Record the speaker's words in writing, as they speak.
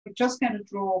we're just going to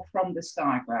draw from this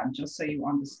diagram, just so you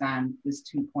understand this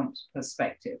two-point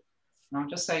perspective. And I'm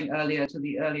just saying earlier to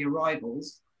the early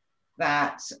arrivals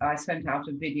that I sent out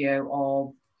a video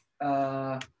of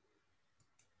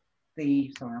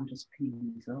sorry, I'm just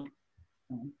pinning these up.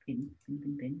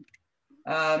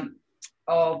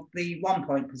 Of the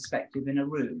one-point perspective in a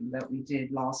room that we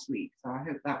did last week. So I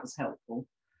hope that was helpful.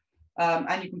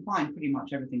 And you can find pretty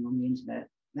much everything on the internet.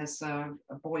 There's a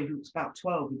boy who's about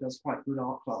 12 who does quite good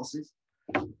art classes,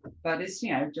 but it's,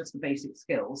 you know, just the basic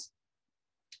skills.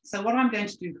 So what I'm going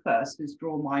to do first is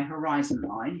draw my horizon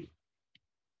line.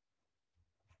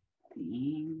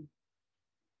 And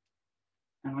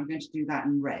I'm going to do that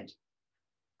in red.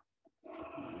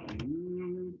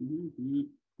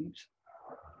 Oops.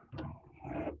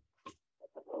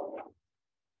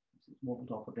 It's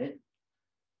wobbled off a bit.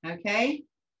 Okay.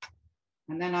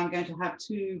 And then I'm going to have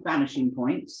two vanishing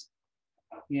points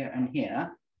here and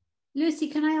here. Lucy,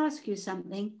 can I ask you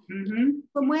something? Mm-hmm.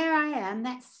 From where I am,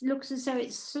 that looks as though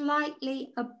it's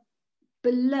slightly above.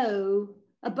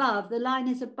 The line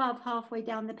is above halfway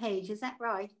down the page. Is that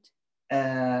right?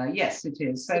 Yes, it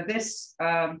is. So this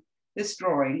this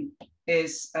drawing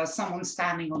is someone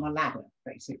standing on a ladder,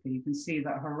 basically. You can see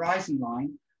that horizon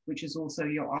line, which is also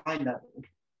your eye level,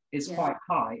 is quite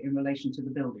high in relation to the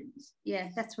buildings. Yeah,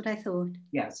 that's what I thought.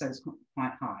 Yeah, so it's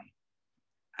quite high.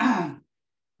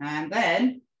 And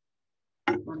then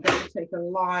I'm going to take a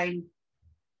line,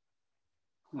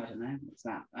 I don't know, what's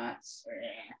that? That's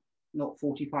not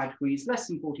 45 degrees, less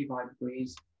than 45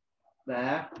 degrees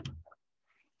there.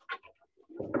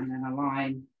 And then a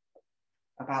line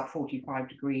about 45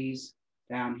 degrees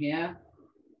down here.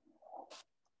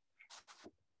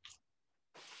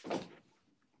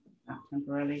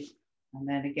 Temporarily. And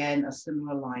then again, a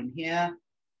similar line here.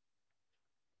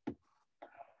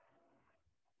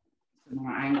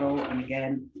 Similar angle, and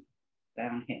again,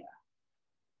 down here.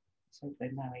 Let's hope they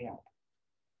marry up.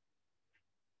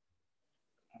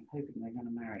 I'm hoping they're going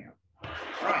to marry up.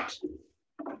 Right.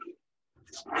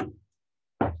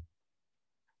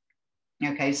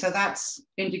 Okay, so that's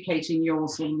indicating your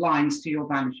sort of lines to your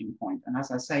vanishing point. And as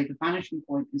I say, the vanishing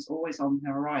point is always on the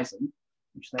horizon,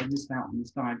 which they list out in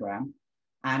this diagram,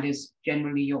 and is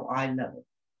generally your eye level.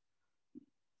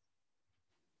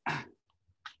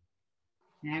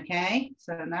 Okay,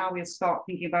 so now we'll start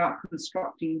thinking about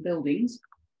constructing buildings.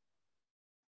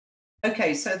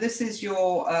 Okay, so this is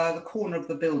your the corner of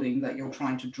the building that you're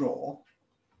trying to draw.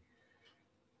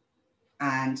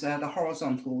 And the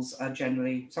horizontals are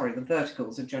generally, sorry, the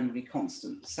verticals are generally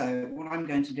constant. So what I'm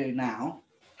going to do now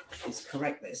is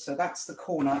correct this. So that's the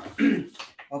corner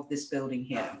of this building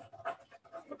here.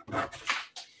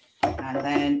 And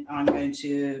then I'm going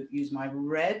to use my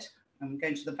red. I'm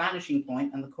going to the vanishing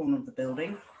point and the corner of the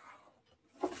building.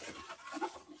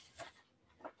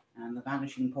 And the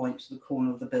vanishing point to the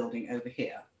corner of the building over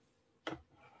here.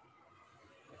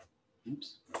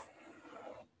 Oops.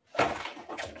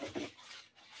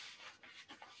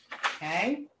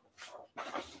 Okay.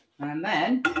 And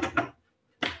then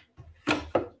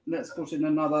let's put in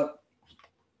another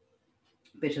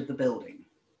bit of the building.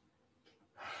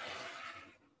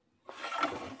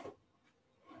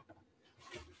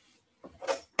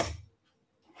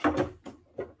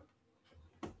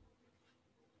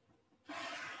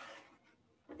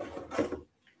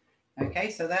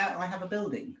 Okay, so there I have a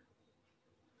building.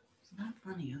 Isn't that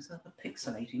funny? Is that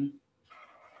pixelating?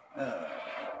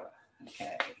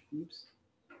 Okay, oops.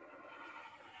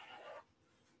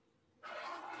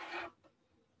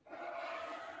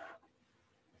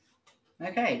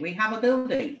 Okay, we have a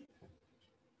building.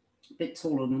 A bit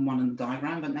taller than one in the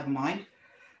diagram, but never mind.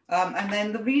 And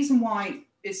then the reason why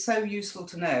it's so useful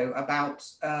to know about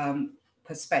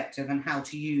perspective and how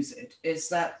to use it is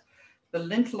that the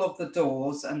lintel of the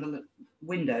doors and the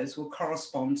windows will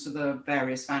correspond to the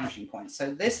various vanishing points.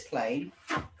 So this plane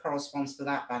corresponds to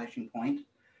that vanishing point.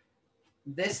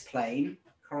 This plane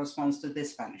corresponds to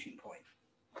this vanishing point.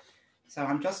 So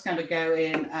I'm just going to go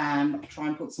in and try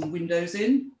and put some windows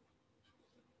in.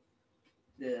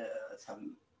 Let's have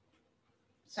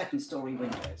second story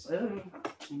windows. Oh,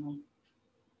 hang on.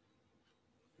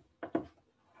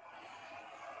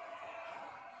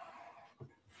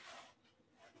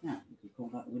 Yeah, we can call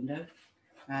that window.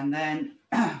 And then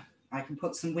I can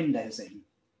put some windows in.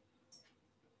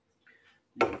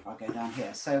 If I go down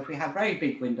here. So if we have very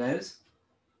big windows,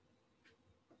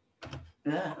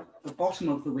 the bottom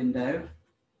of the window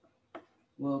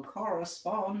will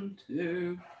correspond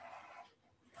to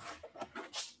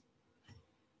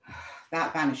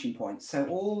that vanishing point. So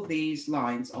all these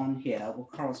lines on here will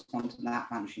correspond to that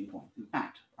vanishing point. In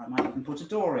fact, I might even put a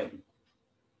door in.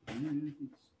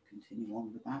 continue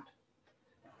on with that.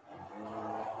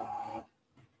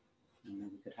 And then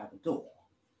we could have a door.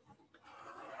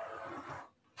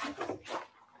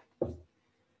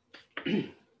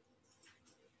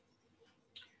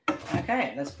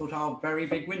 Okay, let's put our very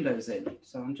big windows in.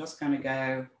 So I'm just going to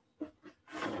go,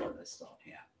 let's start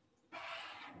here.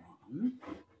 One.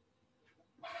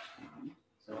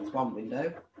 So that's one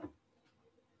window.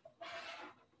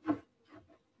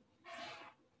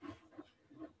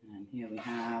 And here we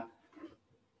have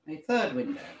a third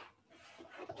window.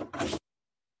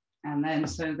 And then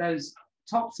so those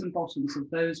tops and bottoms of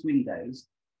those windows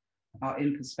are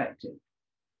in perspective.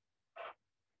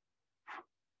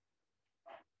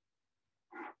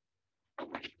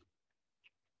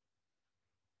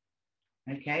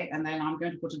 Okay, and then I'm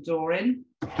going to put a door in.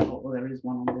 Well, there is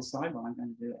one on this side, but I'm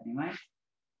going to do it anyway.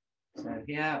 So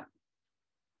here.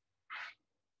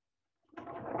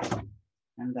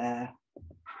 And there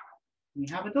we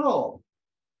have a door.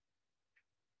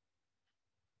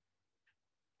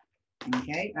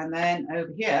 Okay, and then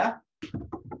over here,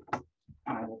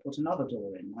 I will put another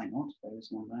door in. Why not? There is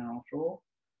one there after all.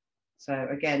 So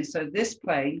again, so this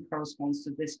plane corresponds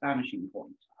to this vanishing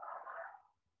point.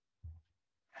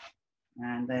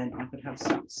 And then I could have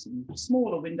some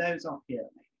smaller windows up here.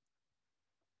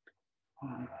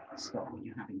 Stop when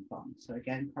you're having fun. So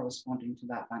again, corresponding to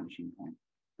that vanishing point.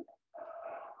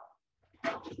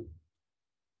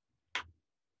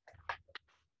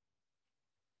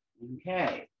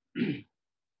 Okay. Okay,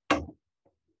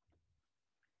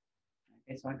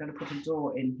 so I'm going to put a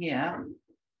door in here, a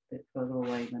bit further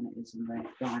away than it is in the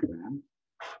diagram.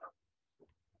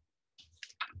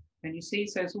 Can you see?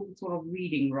 So it's all sort of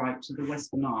reading right to the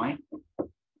western eye.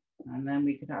 And then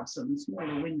we could have some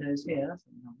smaller windows here. So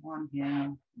we have one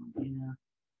here, one here.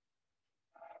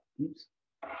 Oops.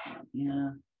 One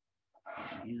here,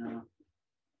 one here,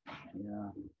 one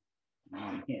here,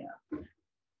 one here.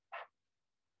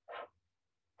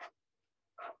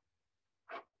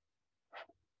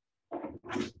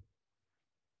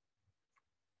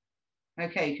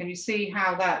 Okay, can you see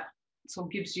how that sort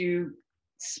of gives you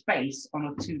space on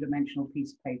a two-dimensional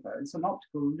piece of paper? It's an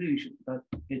optical illusion, but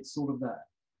it's sort of there.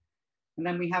 And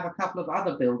then we have a couple of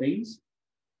other buildings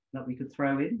that we could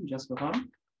throw in just for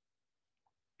fun.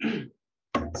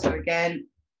 So again,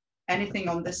 anything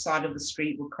on this side of the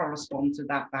street will correspond to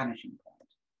that vanishing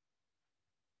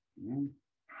point.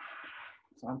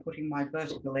 So I'm putting my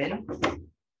vertical in.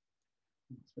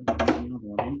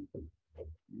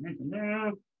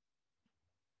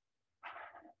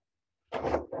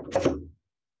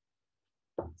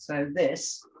 So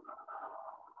this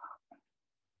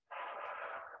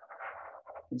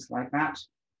is like that.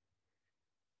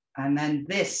 And then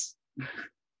this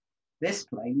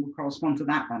plane will correspond to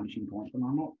that vanishing point. And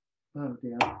I'm not, oh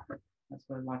dear, that's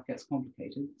where life gets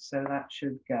complicated. So that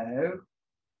should go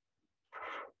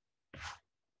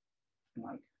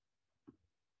like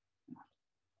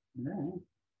that.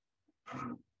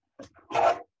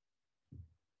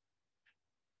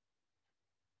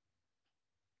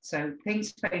 So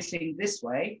things facing this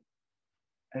way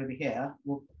over here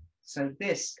will, so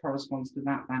this corresponds to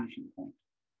that vanishing point.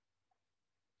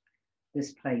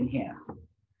 This plane here.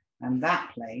 And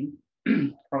that plane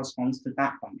corresponds to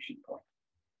that vanishing point.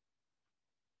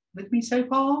 With me so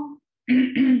far?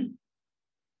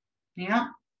 Yeah.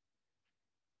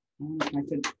 I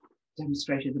could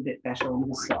demonstrate it a bit better on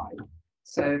this side.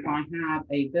 So if I have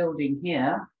a building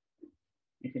here,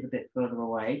 make it a bit further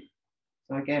away.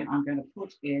 So again, I'm going to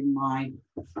put in my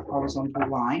horizontal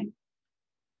line.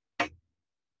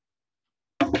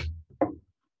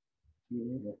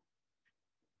 Yeah.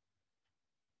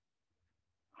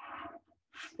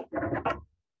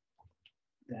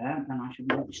 There, and I should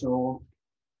make sure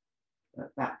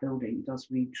that that building does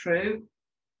read true.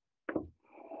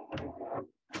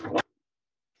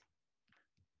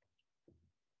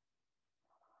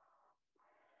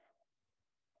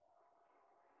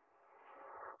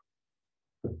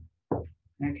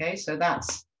 Okay, so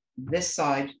that's this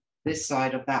side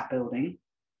of that building,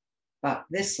 but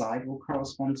this side will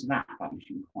correspond to that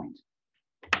vanishing point.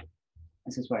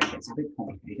 This is where it gets a bit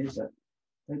complicated, but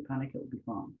don't panic, it'll be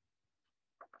fine.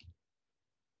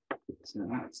 So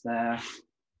that's there,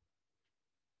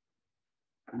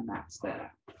 and that's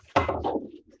there.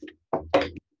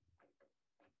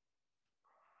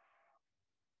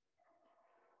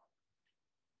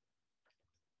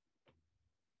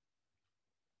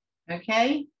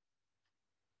 Okay.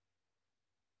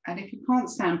 And if you can't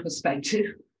stand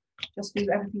perspective, just do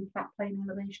everything flat plane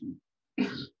elevation.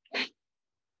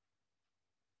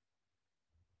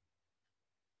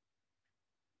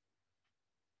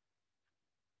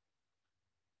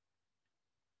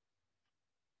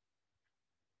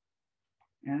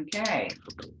 Okay.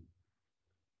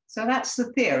 So that's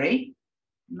the theory.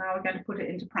 Now we're going to put it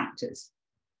into practice.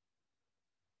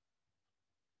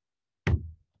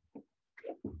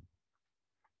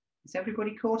 Is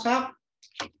everybody caught up?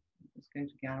 Let's go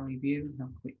to gallery view and have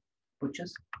a quick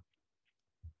butchers.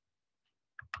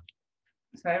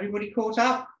 So everybody caught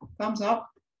up? Thumbs up.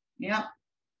 Yeah.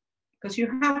 Because you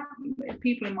have,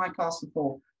 people in my class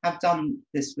before have done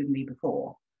this with me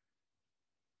before.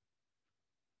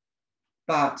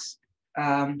 But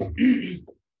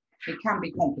it can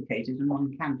be complicated and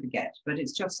one can forget, but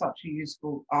it's just such a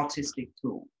useful artistic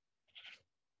tool.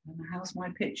 And how's my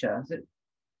picture? It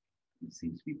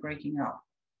seems to be breaking up.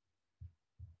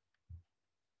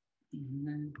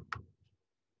 No.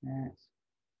 Yes.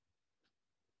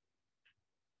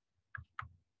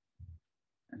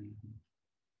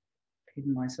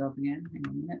 Hidden myself again. Hang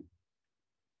on a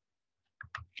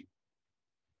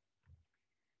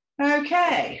minute.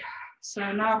 Okay,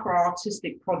 so now for our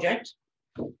artistic project.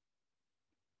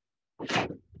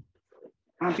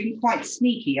 I've been quite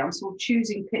sneaky. I'm sort of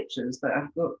choosing pictures that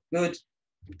have got good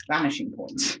vanishing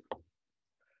points.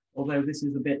 Although this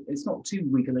is a bit, it's not too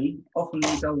wiggly. Often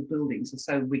these old buildings are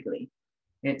so wiggly,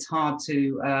 it's hard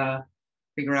to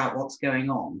figure out what's going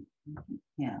on.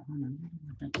 Yeah,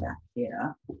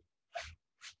 here.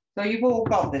 So you've all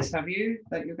got this, have you,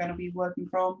 that you're going to be working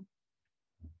from?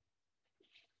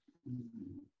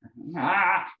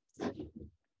 Ah!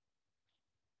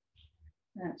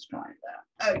 Let's try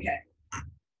that. Okay.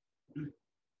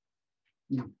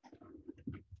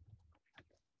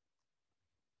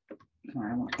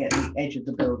 I want to get the edge of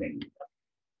the building.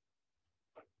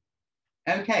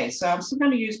 Okay, so I'm still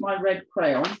going to use my red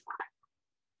crayon,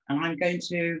 and I'm going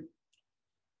to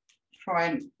try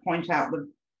and point out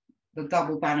the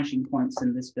double vanishing points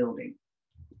in this building.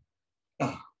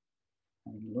 Oh,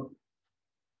 look.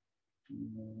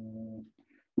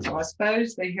 So I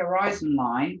suppose the horizon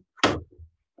line,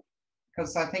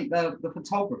 because I think the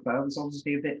photographer was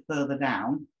obviously a bit further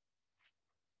down,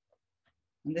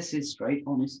 and this is straight,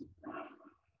 honest.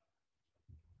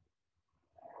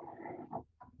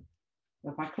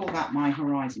 If I call that my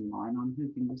horizon line, I'm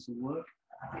hoping this will work.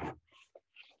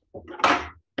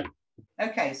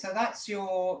 Okay, so that's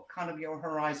your kind of your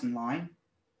horizon line.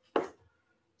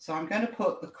 So I'm going to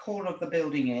put the corner of the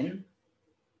building in.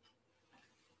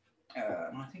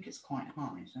 And I think it's quite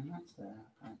high, so that's there.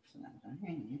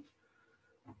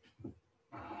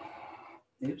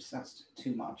 Oops, that's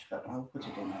too much, but I'll put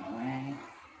it in anyway.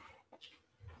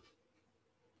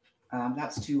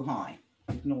 That's too high.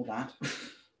 Ignore that.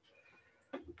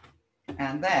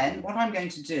 And then what I'm going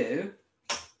to do,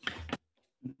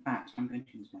 in fact, I'm going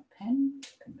to use my pen.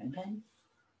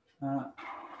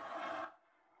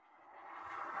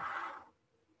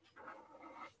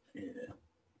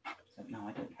 So now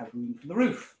I don't have room for the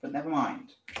roof, but never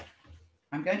mind.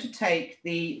 I'm going to take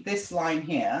this line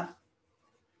here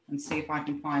and see if I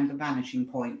can find the vanishing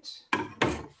point. Oh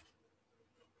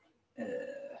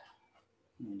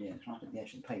dear, it's right at the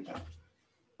edge of the paper.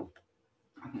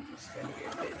 I think it's going to be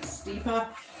a bit steeper.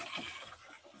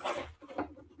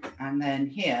 And then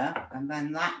here, and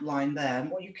then that line there. And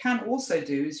what you can also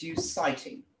do is use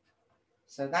sighting.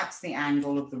 So that's the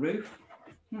angle of the roof.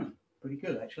 Pretty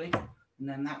good, actually. And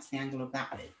then that's the angle of that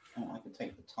bit. Oh, I could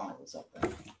take the tiles up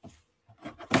there.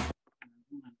 And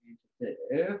what I'm going to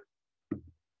do,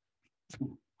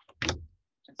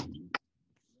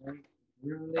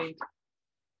 really,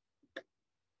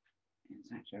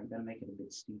 it's actually, I'm going to make it a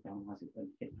bit steep, otherwise it won't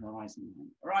hit the horizon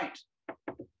line. Right.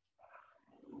 You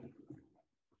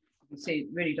can see it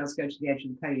really does go to the edge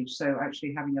of the page, so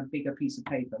actually having a bigger piece of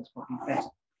paper is probably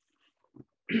better.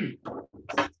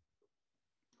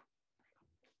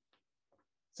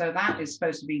 So that is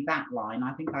supposed to be that line.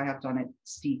 I think I have done it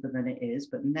steeper than it is,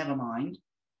 but never mind.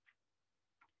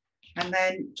 And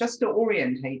then just to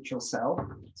orientate yourself,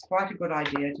 it's quite a good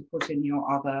idea to put in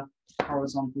your other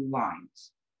horizontal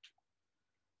lines.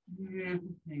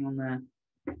 Hang on there.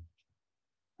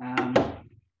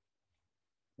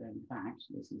 So in fact,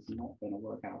 this is not going to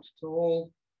work out at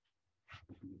all.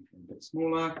 A bit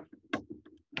smaller.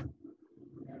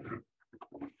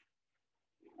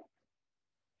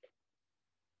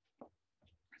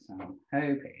 So I'm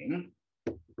hoping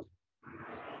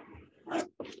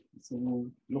this will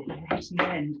look right in the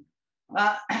end.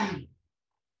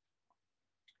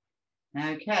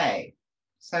 Okay,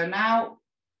 so now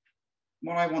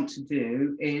what I want to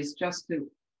do is just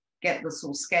to get the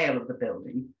sort of scale of the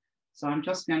building. So I'm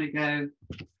just going to go,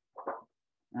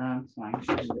 sorry, I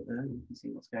should do it there, you can see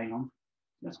what's going on.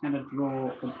 I'm just going to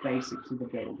draw the basics of the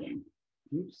building.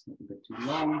 Oops, that's a bit too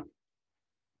long.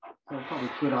 So it's probably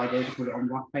a good idea to put it on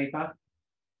rough paper.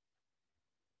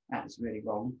 That's really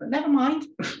wrong, but never mind.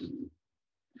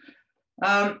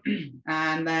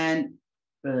 And then,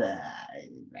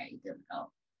 very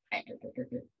difficult. I've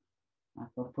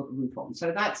got to put the roof on.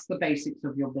 So that's the basics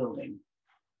of your building.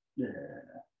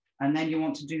 And then you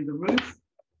want to do the roof.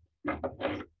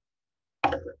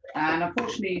 And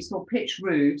unfortunately, so pitched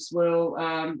roofs will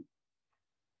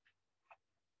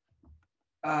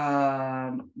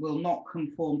not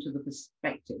conform to the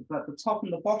perspective, but the top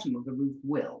and the bottom of the roof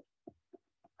will.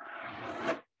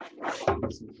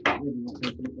 This is really not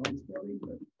going to look like this building,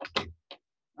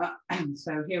 but,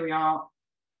 so here we are.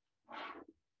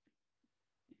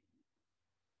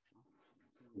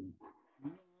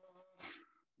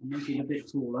 I'm making it a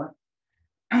bit taller,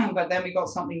 but then we got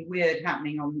something weird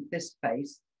happening on this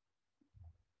face.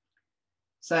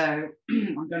 So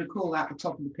I'm going to call that the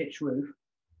top of the pitch roof.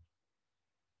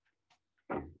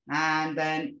 And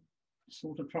then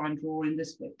sort of try and draw in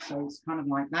this bit. So it's kind of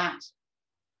like that.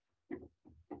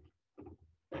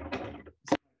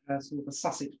 Sort of a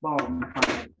Sussex barn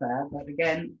kind of there. But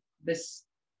again, this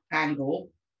angle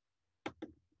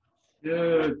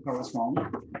should correspond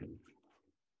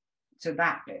to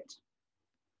that bit.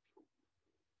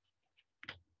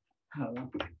 Oh.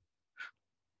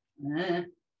 Not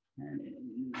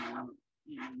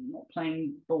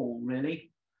playing ball,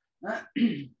 really.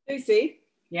 Lucy?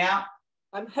 Yeah?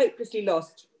 I'm hopelessly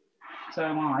lost. So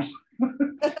am I.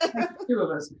 Two of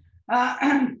us.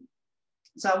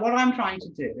 So what I'm trying to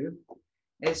do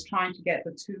is trying to get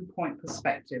the 2-point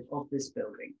perspective of this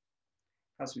building.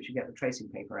 Plus we should get the tracing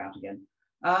paper out again.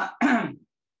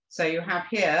 So you have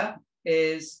here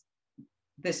is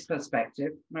this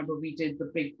perspective. Remember we did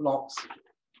the big blocks.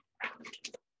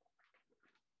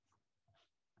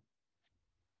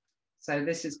 So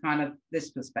this is kind of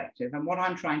this perspective. And what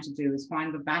I'm trying to do is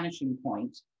find the vanishing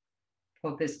point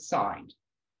for this side,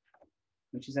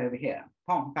 which is over here.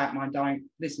 Apart from that,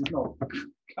 this is not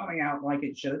coming out like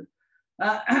it should.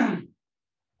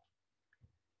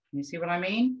 You see what I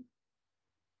mean?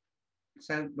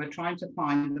 So we're trying to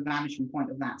find the vanishing point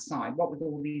of that side. What with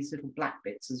all these little black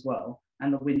bits as well,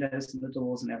 and the windows and the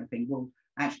doors and everything will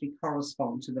actually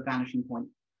correspond to the vanishing point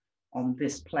on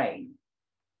this plane.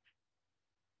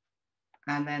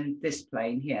 And then this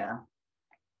plane here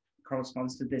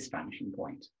corresponds to this vanishing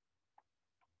point.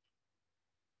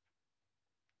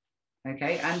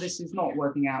 Okay, and this is not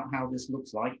working out how this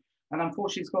looks like. And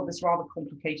unfortunately, it's got this rather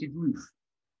complicated roof,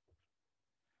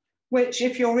 which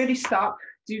if you're really stuck,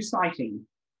 do sighting.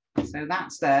 So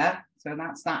that's there. So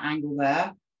that's that angle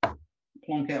there.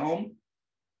 Plonk it on.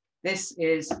 This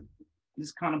is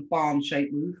this kind of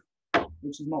barn-shaped roof,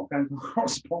 which is not going to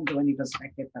correspond to any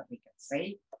perspective that we can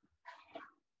see.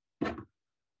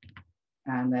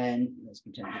 And then let's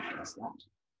pretend to press that.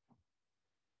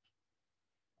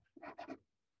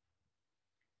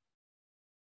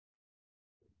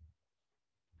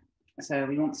 So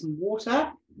we want some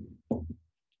water,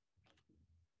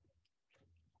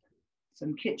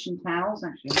 some kitchen towels.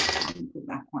 Actually, I didn't put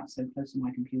that quite so close to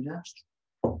my computer.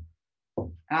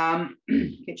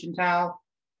 Kitchen towel.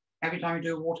 Every time you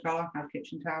do a watercolor, have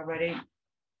kitchen towel ready.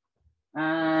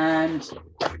 And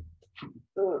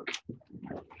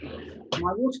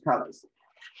my watercolors.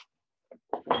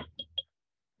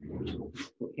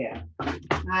 Put here.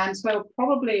 And so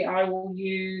probably I will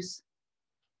use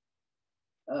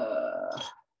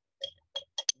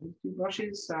 2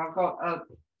 brushes. So I've got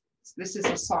this is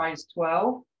a size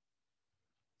 12,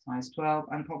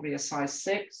 and probably a size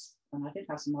 6. And I did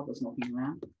have some others knocking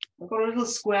around. I've got a little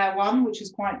square one, which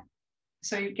is quite,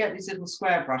 so you get these little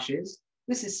square brushes.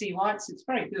 This is sea whites. It's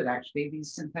very good, actually.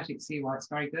 These synthetic sea whites,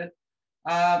 very good.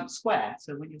 Square.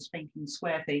 So when you're painting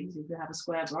square things, if you have a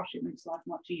square brush, it makes life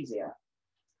much easier.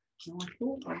 So I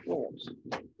thought I bought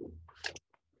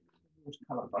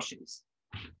watercolor brushes.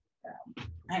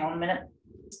 Hang on a minute.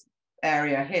 This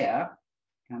area here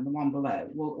and the one below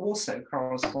will also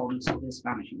correspond to this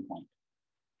vanishing point.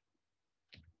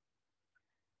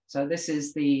 So this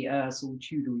is the sort of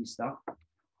Tudory stuff.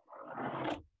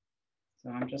 So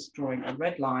I'm just drawing a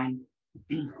red line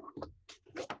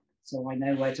so I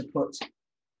know where to put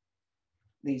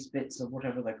these bits of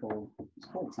whatever they're called. It's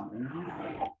called something,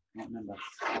 I can't remember.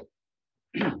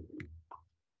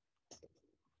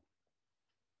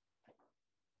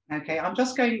 Okay, I'm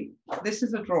just going, this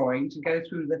is a drawing to go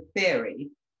through the theory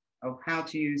of how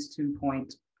to use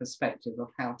 2-point perspective of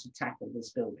how to tackle this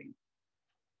building.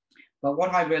 But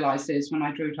what I realized is when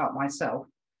I drew it up myself,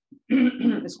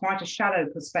 it's quite a shallow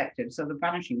perspective. So the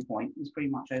vanishing point is pretty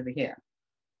much over here.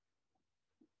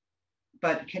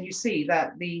 But can you see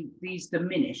that these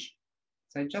diminish?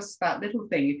 So just that little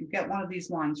thing, if you get one of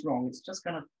these lines wrong, it's just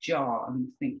going to jar and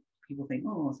think people think,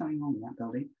 oh, there's something wrong with that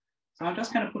building. So I'm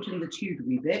just going to put in the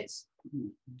Tudory bits.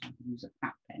 Use a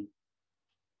fat pen.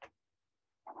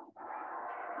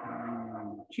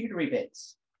 Tudory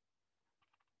bits.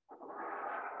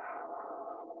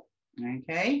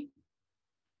 Okay.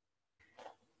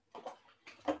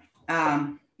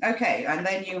 Okay, and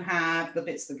then you have the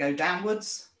bits that go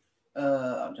downwards.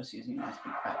 I'm just using a nice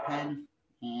big fat pen.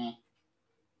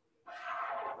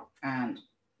 And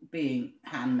being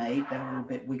handmade, they're a little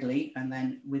bit wiggly. And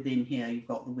then within here, you've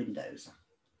got the windows.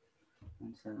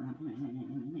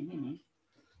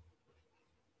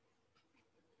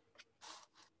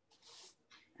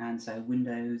 And so,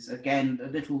 windows, again, the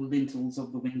little lintels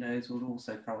of the windows will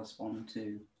also correspond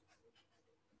to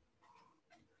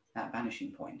that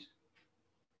vanishing point.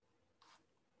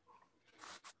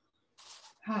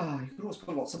 You could also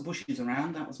put lots of bushes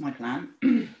around. That was my plan.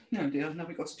 No dear, now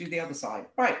we've got to do the other side.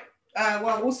 Right.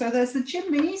 Well, also there's the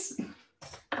chimneys.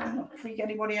 I'll not freak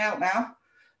anybody out now.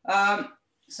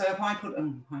 So if I put, I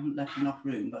haven't left enough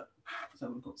room, but so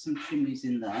we've got some chimneys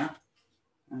in there.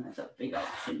 And there's a big old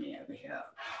chimney over here.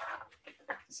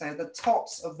 So the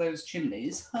tops of those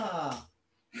chimneys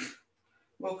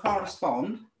will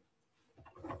correspond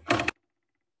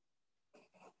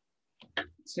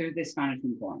to this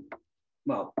vanishing point.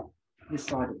 Well, this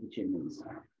side of the chimneys.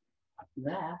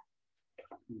 There,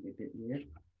 be a bit weird.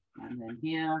 And then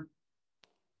here.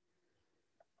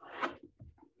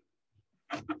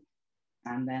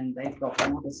 And then they've got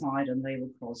another side and they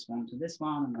will correspond to this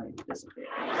one and they disappear.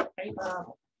 Paper,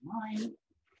 mine.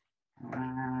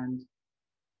 And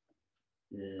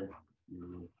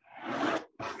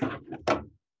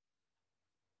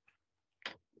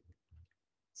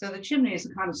so the chimneys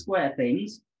are kind of square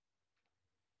things.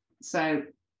 So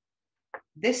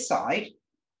this side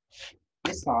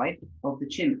of the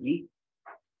chimney,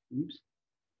 oops,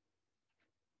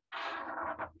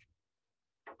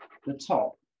 the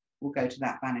top will go to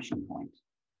that vanishing point.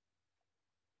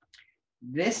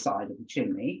 This side of the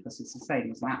chimney, because it's the same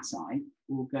as that side,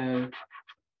 will go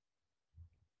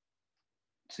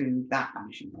to that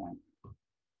vanishing point.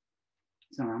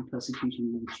 So I'm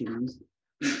persecuting the chimneys.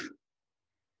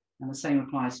 And the same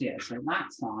applies here. So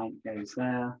that side goes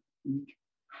there. And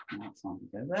that side will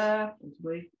go there,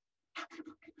 possibly.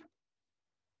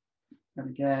 And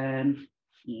again.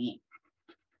 Yeah.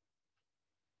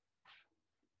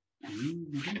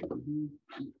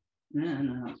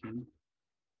 No, that's wrong.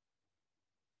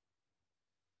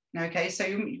 Okay, so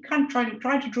you kind of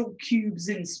try to draw cubes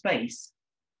in space,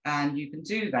 and you can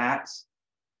do that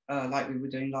like we were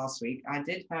doing last week. I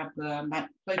did have the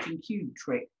floating cube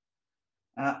trick,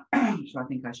 which I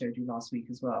think I showed you last week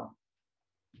as well.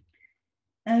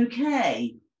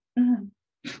 Okay.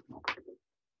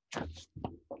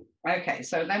 Okay,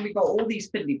 so then we've got all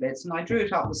these fiddly bits, and I drew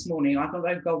it up this morning. I thought,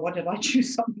 oh God, what did I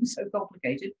choose something so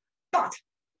complicated? But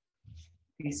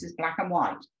this is black and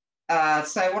white.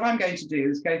 So what I'm going to do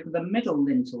is go for the middle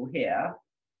lintel here,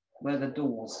 where the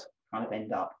doors kind of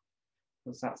end up,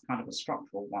 because that's kind of a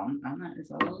structural one, and that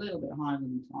is a little bit higher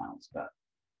than the tiles. But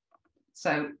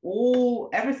so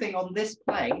everything on this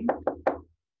plane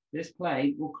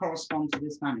will correspond to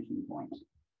this vanishing point.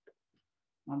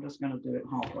 I'm just going to do it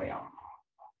halfway up.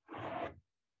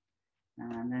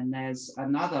 And then there's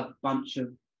another bunch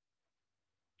of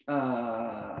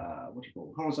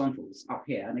horizontals up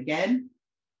here. And again,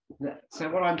 so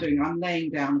what I'm doing, I'm laying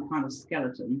down a kind of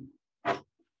skeleton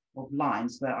of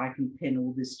lines that I can pin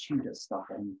all this Tudor stuff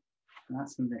on. And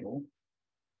that's the middle.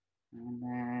 And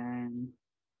then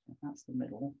that's the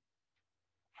middle.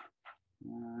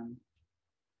 And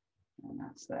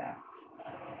that's there.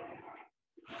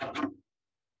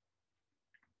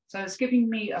 So it's giving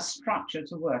me a structure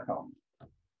to work on.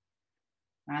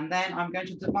 And then I'm going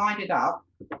to divide it up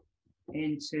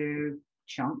into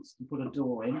chunks to put a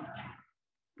door in.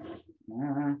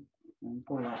 And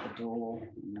pull out the door,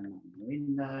 and then the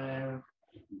window,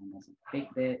 and then there's a big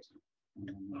bit, and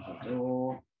then there's a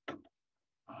door,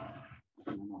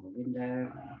 and another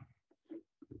window.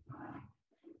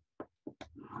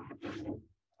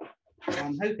 So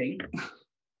I'm hoping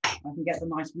I can get the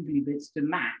nice wiggly bits to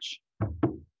match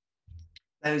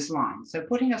those lines. So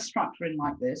putting a structure in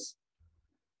like this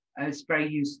is very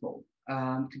useful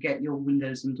to get your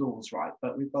windows and doors right,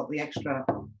 but we've got the extra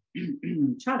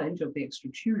challenge of the extra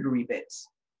Tudory bits.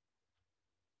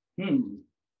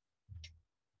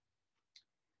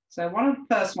 So one of the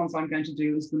first ones I'm going to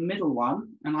do is the middle one,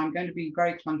 and I'm going to be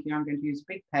very clunky. I'm going to use a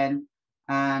big pen,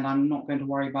 and I'm not going to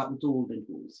worry about the door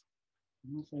lintels.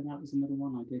 So that was the middle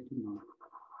one I did, didn't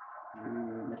I?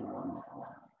 Middle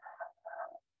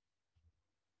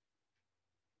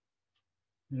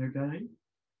one. Okay.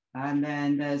 And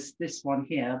then there's this one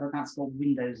here, but that's got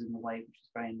windows in the way, which is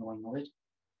very annoying of it.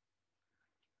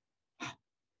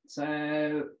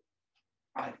 So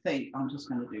I think I'm just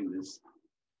going to do this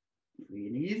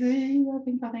really easy. I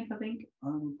think.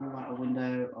 I'll call that a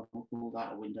window. I'll call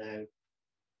that a window.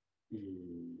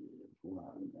 Call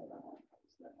that a window.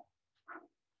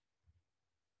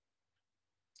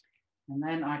 And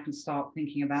then I can start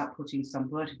thinking about putting some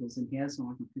verticals in here so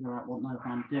I can figure out what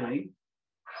I'm doing.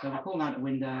 So we'll call that a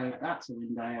window, that's a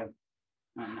window,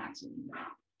 and that's a window.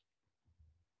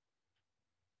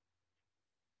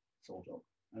 Sort of,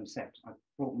 except I've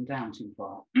brought them down too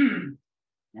far.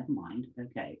 Never mind,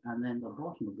 okay. And then the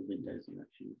bottom of the windows are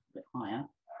actually a bit higher.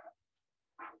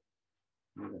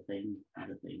 With a thing,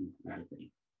 with a thing, with a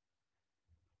thing.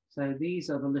 So these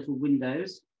are the little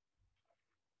windows.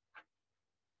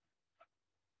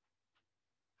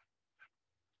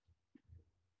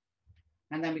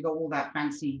 And then we got all that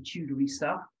fancy Tudory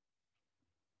stuff.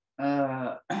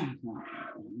 There.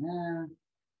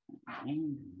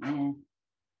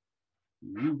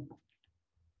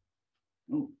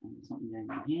 Oh, there's something going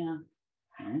on here.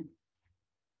 Okay.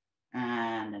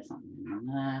 And there's something going on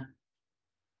there.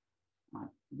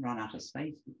 I've run out of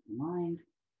space, never mind.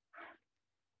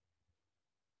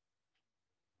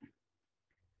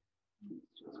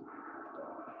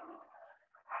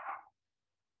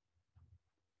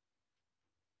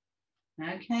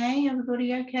 Okay,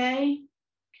 everybody okay?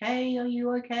 Okay, are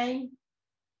you okay?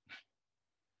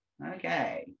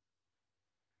 Okay.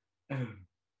 I'm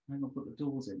gonna put the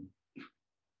doors in.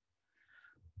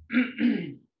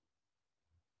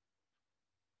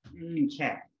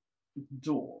 Okay,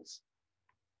 doors.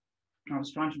 I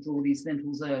was trying to draw these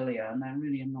lintels earlier and they're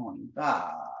really annoying,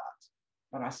 but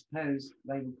I suppose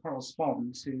they will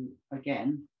correspond to,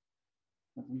 again,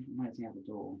 where's the other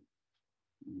door?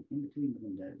 In between the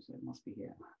windows, so it must be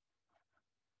here.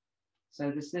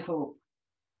 So this little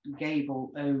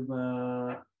gable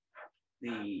over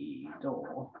the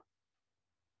door,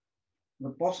 the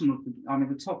bottom of the,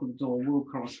 the top of the door will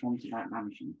correspond to that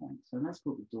vanishing point. So let's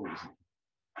put the doors in.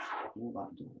 All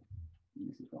that door. And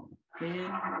this is gone.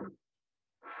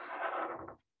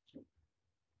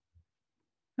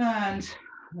 And,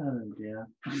 oh dear.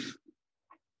 The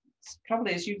trouble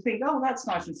is you think, oh, that's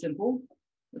nice and simple.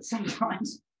 But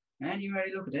sometimes, and you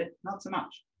really look at it, not so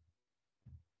much.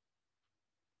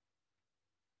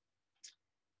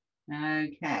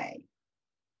 Okay.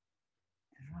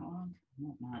 Not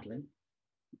madly.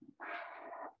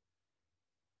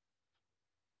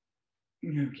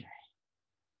 Okay.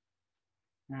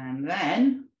 And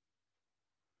then,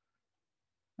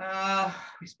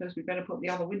 we suppose we better put the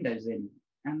other windows in.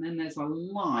 And then there's a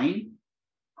line,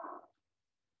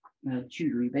 a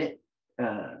Tudory bit.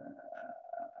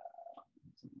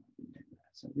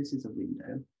 So this is a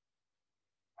window.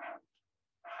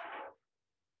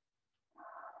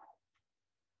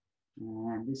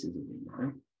 And this is a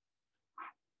window.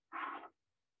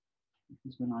 This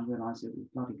is when I realised it was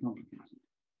bloody complicated.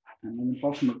 And then the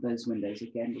bottom of those windows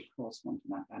again would correspond to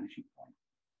that vanishing point.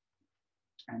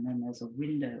 And then there's a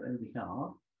window over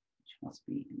here, which must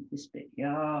be in this bit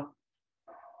here.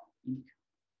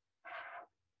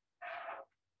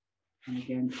 And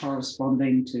again,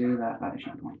 corresponding to that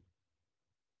vanishing point.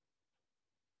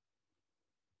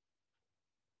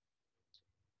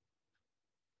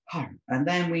 And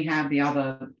then we have the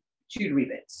other Tudory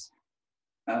bits.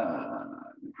 And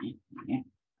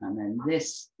then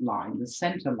this line, the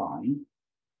center line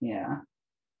here,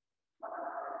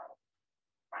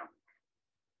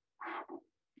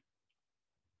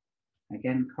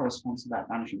 again corresponds to that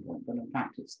vanishing point, but in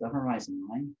fact it's the horizon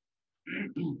line.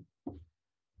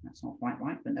 That's not quite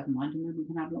right, but never mind, and then we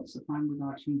can have lots of fun with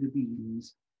our Tudor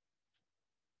beams.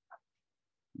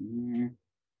 Yeah.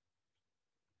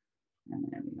 And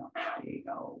then we got a big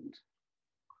old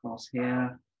cross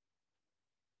here.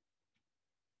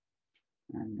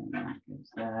 And then that goes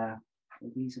there. So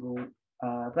these are all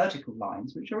vertical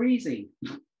lines, which are easy.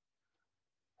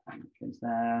 And it goes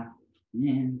there.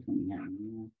 Yeah, coming out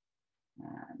here.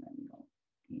 And then we got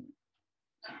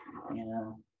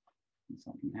here. And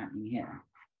something happening here.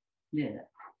 Yeah.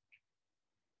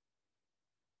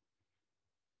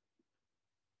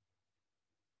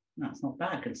 That's not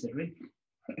bad considering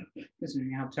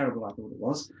how terrible I thought it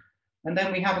was. And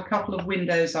then we have a couple of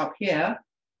windows up here,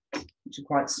 which are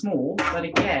quite small, but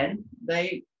again,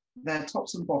 their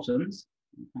tops and bottoms,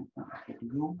 in fact, that's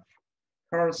getting wrong,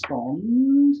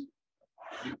 correspond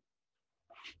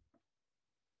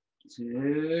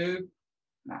to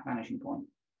that vanishing point.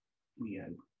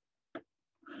 Rio.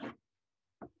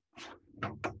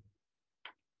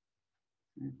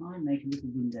 If I make a little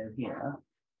window here,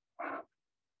 and then I can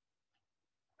put a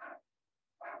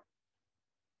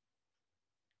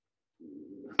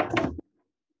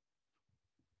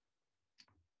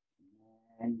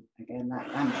Again,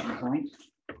 that vanishing point.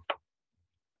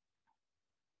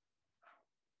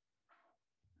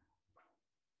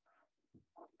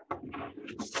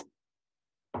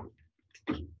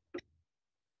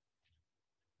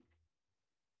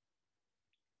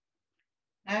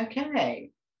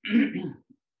 Okay.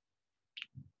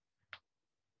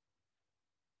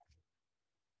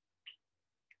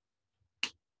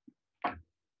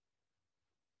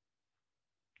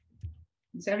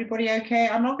 Is everybody okay?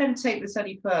 I'm not going to take this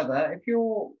any further. If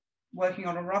you're working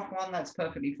on a rough one, that's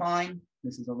perfectly fine.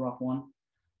 This is a rough one.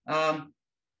 And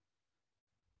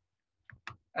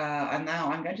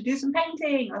now I'm going to do some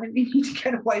painting. I think we need to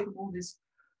get away from all this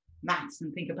maths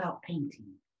and think about painting.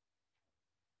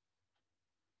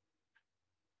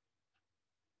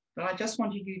 But I just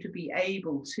wanted you to be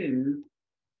able to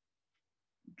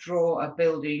draw a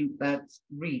building that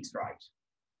reads right.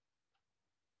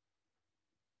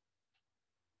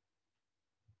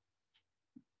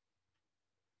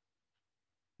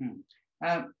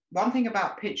 One thing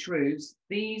about pitch roofs,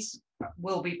 these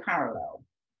will be parallel.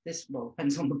 This, well,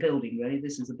 depends on the building really.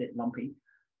 This is a bit lumpy,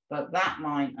 but that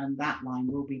line and that line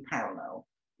will be parallel,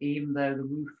 even though the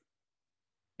roof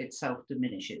itself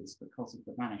diminishes because of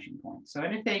the vanishing point. So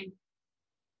anything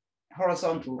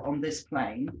horizontal on this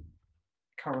plane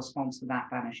corresponds to that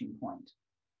vanishing point.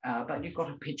 But you've got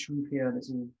a pitch roof here and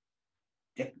it's all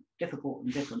difficult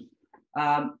and different.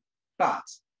 But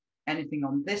anything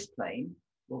on this plane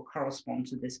will correspond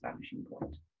to this vanishing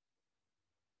point.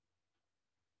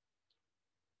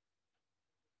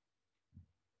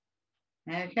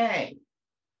 Okay.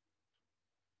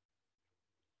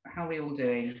 How are we all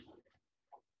doing?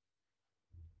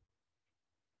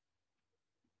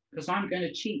 Because I'm going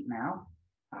to cheat now.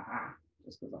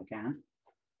 Just because I can.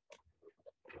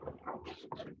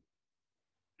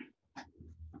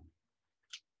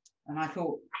 And I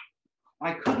thought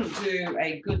I couldn't do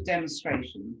a good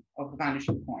demonstration of the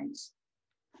vanishing points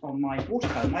on my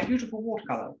watercolor, my beautiful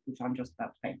watercolor, which I'm just about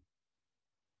to paint.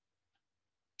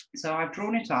 So I've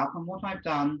drawn it up, and what I've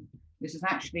done, this is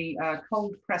actually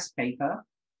cold press paper.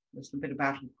 Just a bit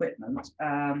about equipment.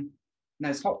 No,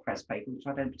 it's hot press paper, which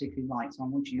I don't particularly like, so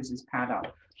I'm going to use this pad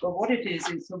up. But what it is,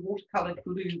 it's a watercolor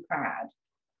glue pad.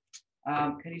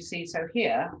 Can you see? So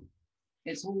here,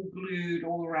 it's all glued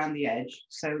all around the edge,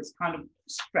 so it's kind of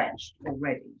stretched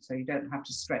already, so you don't have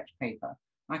to stretch paper.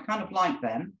 I kind of like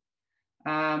them,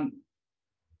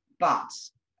 but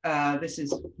this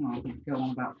is, well, I can go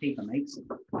on about paper makes,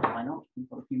 why not? We've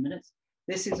got a few minutes.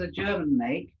 This is a German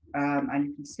make, and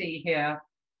you can see here,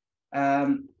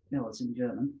 no, it's in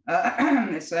German.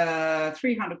 It's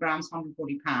 300 grams,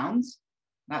 140 pounds.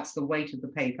 That's the weight of the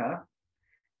paper.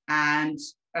 And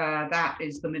that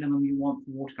is the minimum you want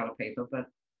for watercolor paper, but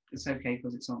it's okay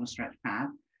because it's on a stretch pad.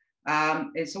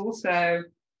 It's also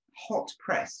hot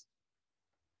pressed.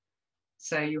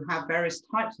 So you have various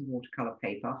types of watercolor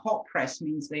paper. Hot press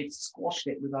means they've squashed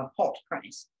it with a hot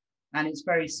press and it's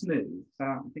very smooth. So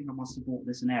I think I must have bought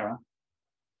this in error.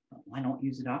 But why not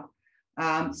use it up?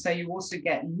 So you also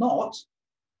get not.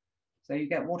 So you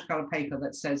get watercolor paper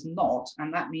that says not,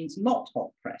 and that means not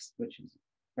hot pressed, which is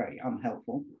very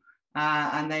unhelpful.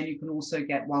 And then you can also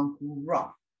get one called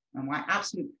rough. And my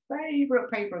absolute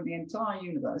favorite paper in the entire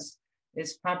universe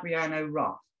is Fabriano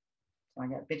Rough. So I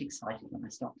get a bit excited when I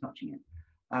start touching it.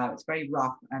 It's very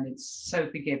rough and it's so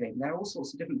forgiving. There are all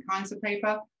sorts of different kinds of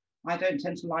paper. I don't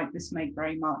tend to like this make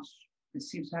very much. It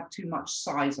seems to have too much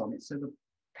size on it, so the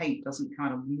paint doesn't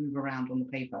kind of move around on the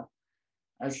paper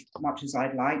as much as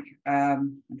I'd like.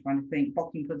 I'm trying to think,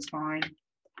 Bockingford's fine.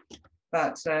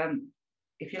 But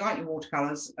if you like your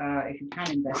watercolors, if you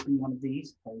can invest in one of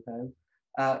these,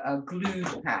 a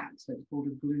glued pad. So it's called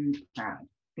a glued pad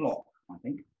block, I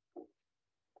think.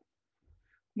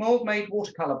 Mold made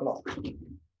watercolor block.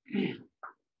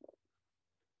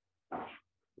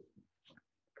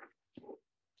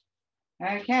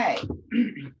 Okay.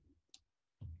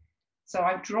 So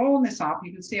I've drawn this up.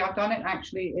 You can see I've done it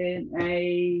actually in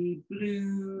a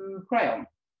blue crayon.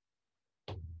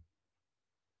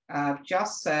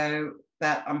 Just so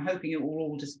that I'm hoping it will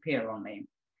all disappear on me.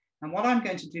 And what I'm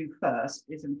going to do first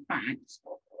is, in fact,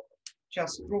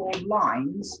 just draw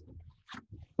lines.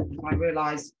 I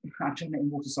realise I've done it in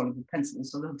water-soluble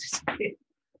pencils, so they'll disappear.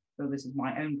 So this is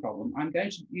my own problem. I'm going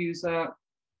to use a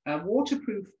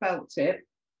waterproof felt tip.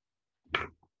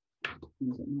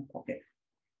 Is it in my pocket?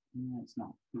 No, it's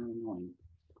not. How annoying.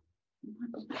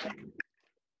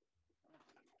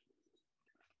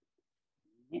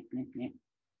 Nip, nip, nip.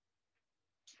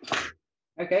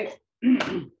 Okay.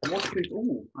 Waterproof.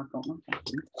 Oh, I've got one.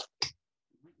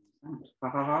 Ha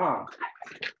ha ha.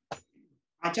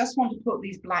 I just want to put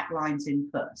these black lines in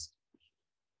first.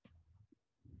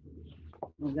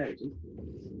 Oh, there it is.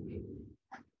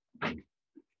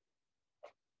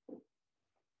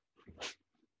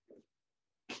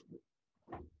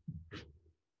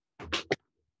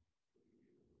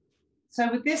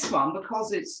 So with this one,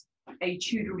 because it's a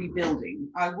Tudery building,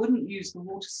 I wouldn't use the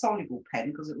water-soluble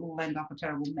pen because it will end up a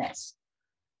terrible mess.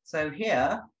 So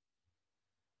here,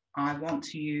 I want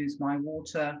to use my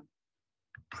waterproof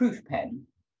pen.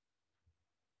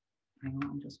 Hang on,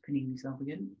 I'm just pinning myself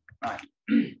again. Right.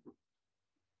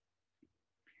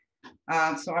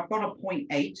 So I've got a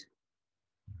 0.8,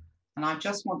 and I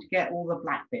just want to get all the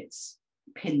black bits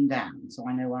pinned down so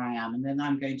I know where I am. And then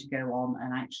I'm going to go on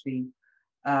and actually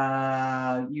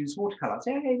use watercolor.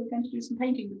 So, okay, we're going to do some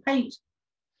painting with paint.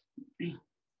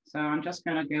 So I'm just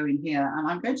going to go in here, and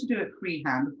I'm going to do it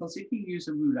freehand because if you use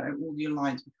a ruler, all your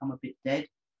lines become a bit dead.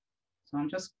 So I'm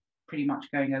just pretty much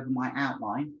going over my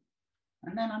outline,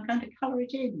 and then I'm going to color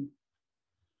it in.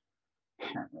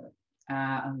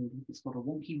 Oh, it's got a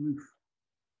wonky roof.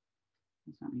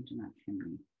 What's that mean to that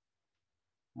chimney?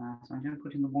 So I'm going to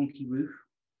put in the wonky roof.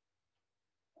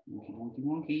 Wonky, wonky,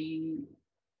 wonky.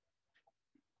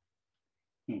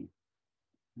 And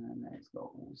then it's got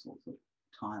all sorts of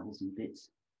tiles and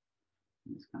bits.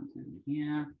 And this comes in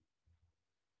here.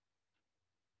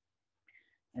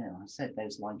 Oh, I said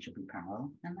those lines should be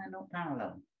parallel, and they're not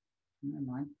parallel. Never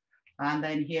mind. And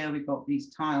then here we've got these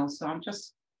tiles. So I'm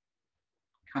just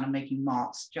kind of making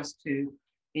marks just to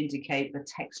indicate the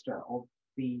texture of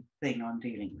the thing I'm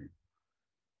dealing with.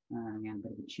 Again, a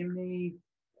bit of a chimney.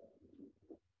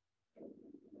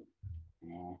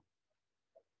 There.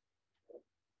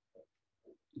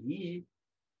 Yeah.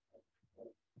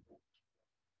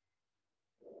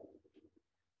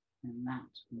 And that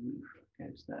roof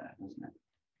goes there, doesn't it?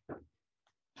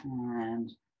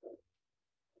 And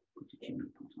put a chimney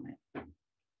pot on it.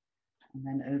 And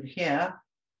then over here,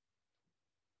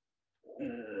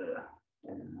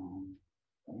 down,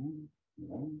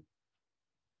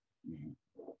 yeah.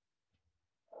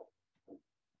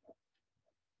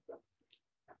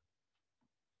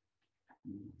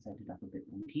 Set it up a bit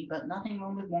wonky, but nothing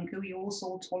wrong with wonky. We all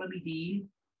saw Ptolemy Dean.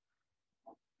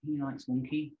 He likes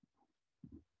wonky.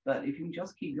 But if you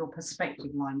just keep your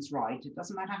perspective lines right, it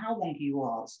doesn't matter how wonky you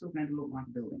are, it's still going to look like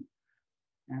a building.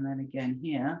 And then again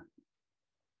here,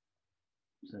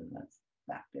 so that's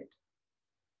that bit.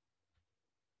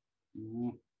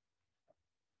 And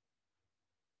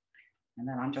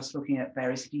then I'm just looking at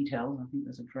various details. I think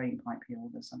there's a drain pipe here, or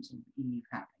there's some sort of eave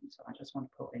happening. So I just want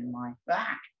to put in my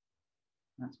back.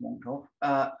 That's wonked off.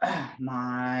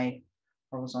 My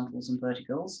horizontals and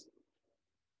verticals.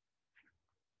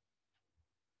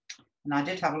 And I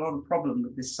did have a lot of problem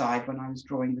with this side when I was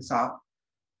drawing this up.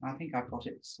 I think I've got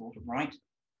it sort of right.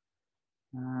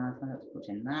 So let's put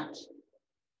in that.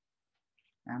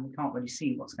 And we can't really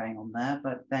see what's going on there,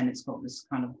 but then it's got this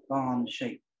kind of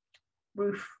barn-shaped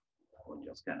roof. We're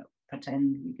just going to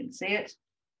pretend we can see it.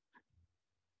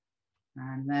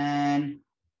 And then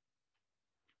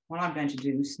what I'm going to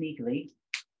do sneakily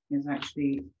is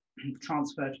actually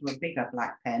transfer to a bigger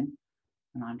black pen,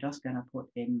 and I'm just going to put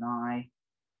in my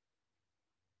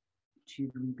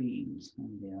Tudery beams.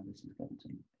 And yeah, this is going to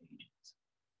take ages.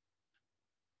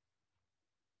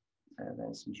 So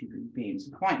there's some Tudery beams.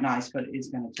 Quite nice, but it is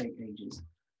going to take ages.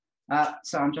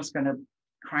 So I'm just going to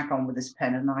crack on with this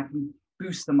pen, and I can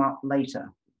boost them up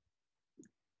later.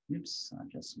 Oops, I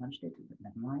just smudged it, but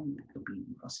never mind. It could be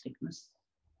rusticness.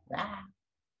 Ah.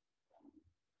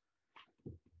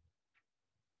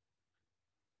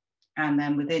 And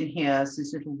then within here is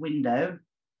this little window.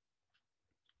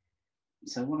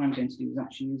 So what I'm going to do is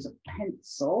actually use a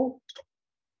pencil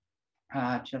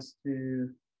just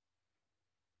to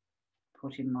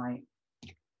put in my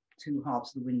two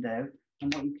halves of the window.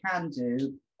 And what you can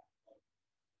do,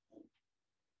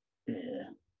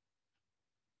 1,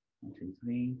 2,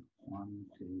 3, 1,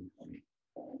 2, 3.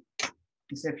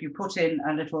 So if you put in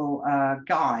a little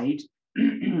guide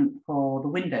for the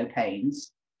window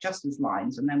panes, just as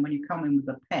lines, and then when you come in with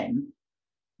a pen,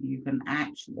 you can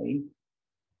actually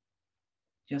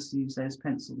just use those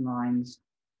pencil lines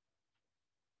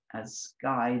as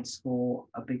guides for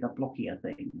a bigger, blockier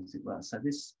thing, as it were. So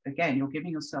this, again, you're giving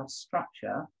yourself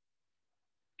structure,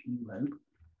 you hope,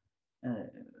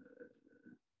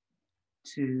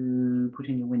 to put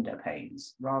in your window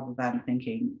panes, rather than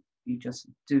thinking you just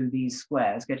do these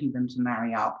squares, getting them to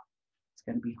marry up. It's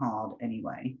going to be hard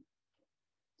anyway.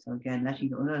 So again, letting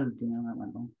go, oh dear, that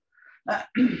went wrong.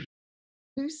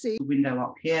 Lucy. Window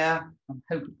up here. I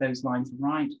hope those lines are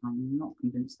right. I'm not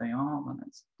convinced they are, but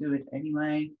let's do it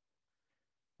anyway.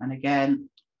 And again,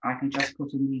 I can just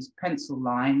put in these pencil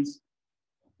lines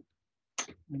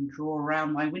and draw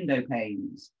around my window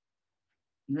panes.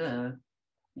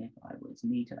 If I was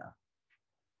neater.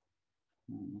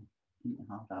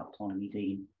 Half out Ptolemy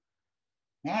Dean.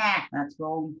 Yeah, that's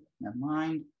wrong. Never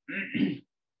mind. And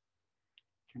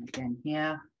again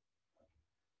here.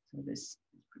 So this is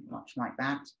pretty much like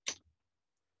that.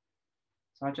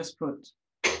 So I just put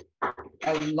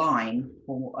a line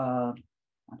for, I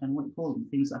don't know what you call them,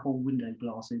 things that hold window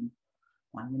glass in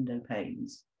my window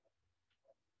panes.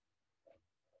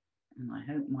 And I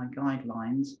hope my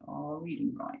guidelines are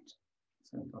reading right.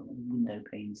 So I've got the window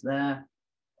panes there.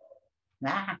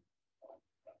 Ah.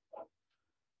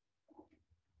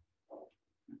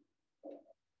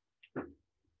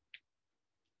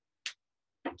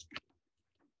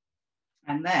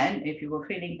 And then, if you were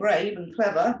feeling brave and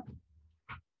clever,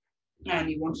 and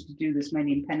you wanted to do this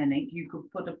mainly in pen and ink, you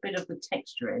could put a bit of the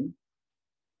texture in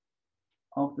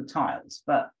of the tiles.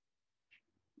 But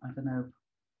I don't know if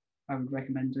I would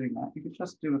recommend doing that. You could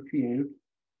just do a few,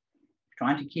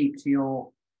 trying to keep to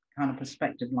your kind of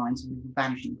perspective lines with the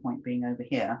vanishing point being over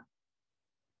here.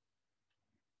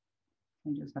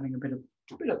 And just having a bit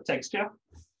of texture,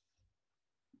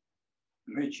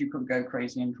 which you could go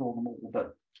crazy and draw them all,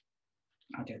 but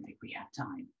I don't think we have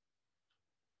time.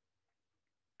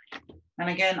 And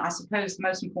again, I suppose the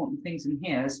most important things in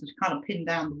here is to kind of pin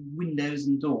down the windows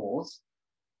and doors.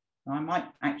 So I might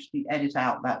actually edit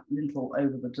out that little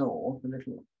over the door, the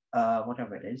little,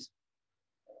 whatever it is,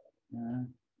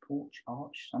 porch,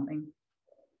 arch, something,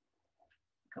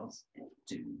 because it's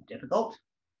too difficult.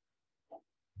 Oh,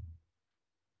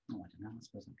 I don't know, I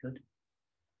suppose I could.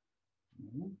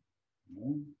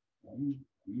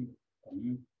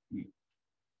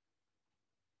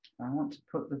 I want to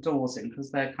put the doors in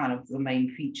because they're kind of the main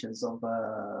features of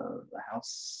the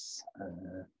house.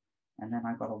 And then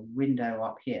I've got a window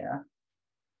up here.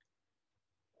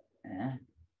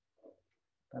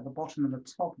 But the bottom and the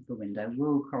top of the window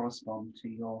will correspond to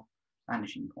your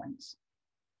vanishing points.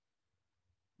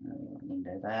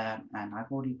 Window there, and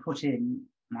I've already put in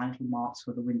my little marks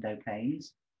for the window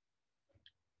panes.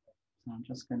 So I'm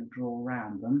just going to draw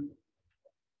around them.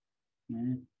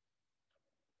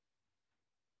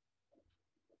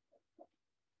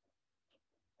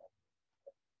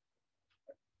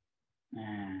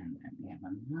 And then we have a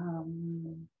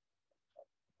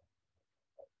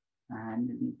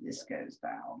and this goes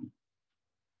down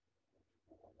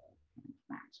like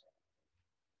that.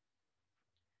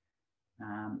 So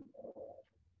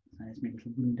there's my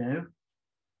little window.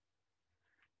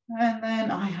 And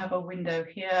then I have a window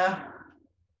here,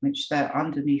 which they're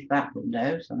underneath that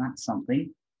window, so that's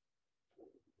something.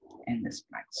 In this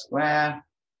black square,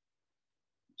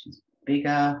 which is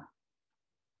bigger.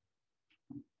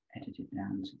 Edit it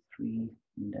down to 3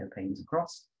 window panes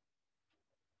across.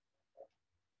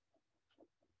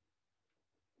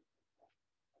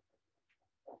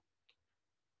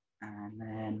 And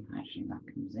then actually that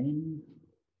comes in.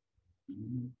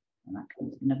 And that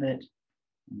comes in a bit.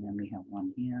 And then we have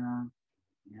one here,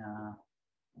 here,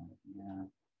 one here,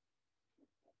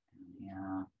 and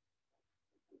here.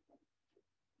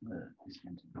 This is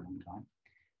going to be a long time.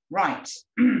 Right.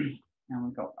 Now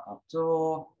we've got our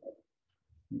door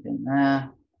within there.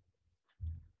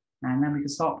 And then we can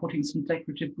start putting some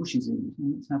decorative bushes in. So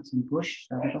let's have some bush.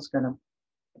 So I'm just going to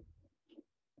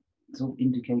sort of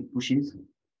indicate bushes.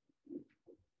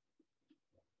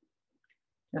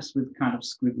 Just with kind of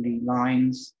squiggly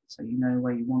lines, so you know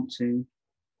where you want to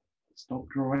stop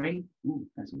drawing. Ooh,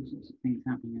 there's all sorts of things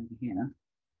happening over here.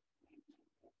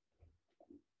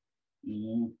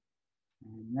 Yeah.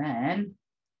 And then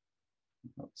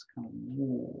we've got this kind of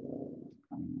wall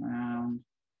coming around.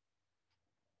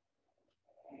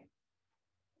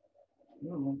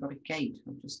 Oh, I've got a gate.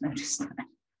 I've just noticed that,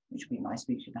 which would be a nice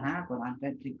feature to have, but I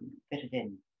don't think we can fit it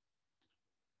in.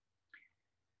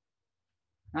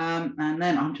 And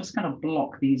then I'm just going to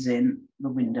block these in, the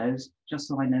windows, just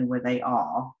so I know where they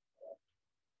are.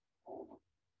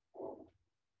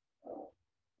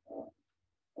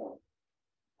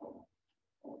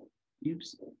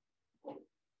 Oops.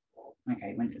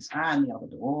 Okay, windows and the other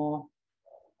door.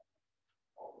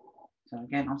 So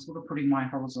again, I'm sort of putting my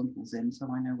horizontals in so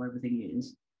I know where everything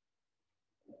is.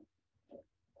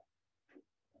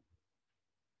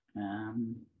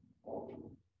 And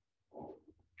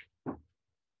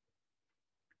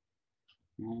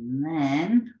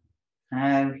then,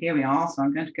 here we are. So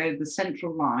I'm going to go the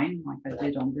central line like I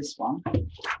did on this one.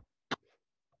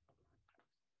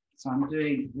 So I'm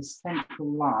doing the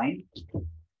central line.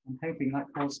 I'm hoping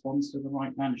that corresponds to the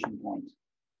right vanishing point.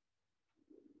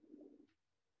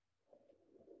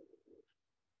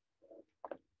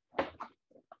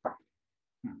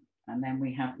 And then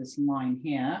we have this line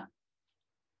here.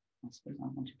 I suppose I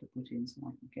wanted to put in so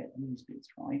I can get these bits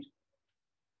right.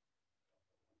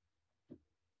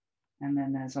 And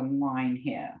then there's a line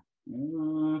here.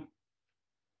 Oh.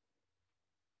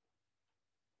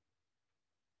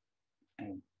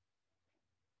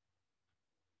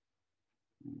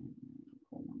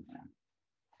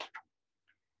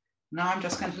 Now I'm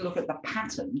just going to look at the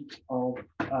pattern of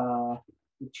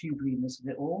the tubuliness of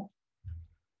it all.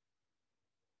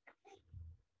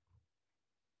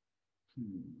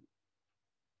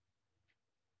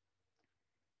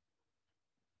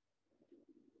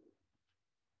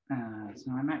 So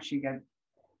I'm actually going to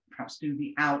perhaps do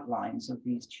the outlines of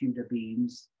these Tudor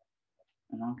beams,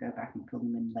 and I'll go back and fill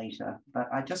them in later. But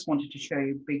I just wanted to show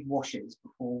you big washes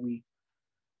before we,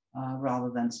 rather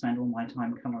than spend all my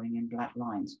time colouring in black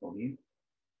lines for you.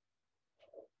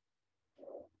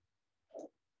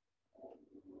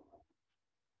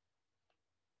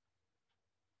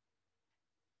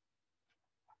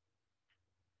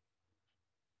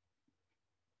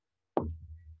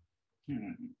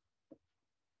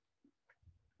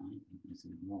 I think this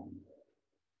is wrong.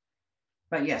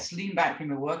 But yes, lean back from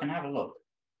your work and have a look.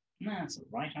 That's all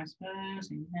right, I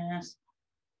suppose. Yes.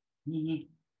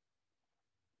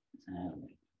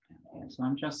 So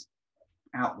I'm just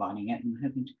outlining it and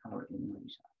hoping to colour it in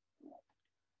later.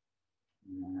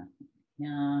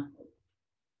 Yeah.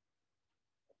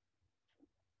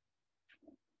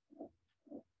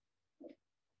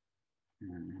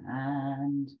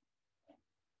 And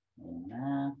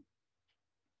there.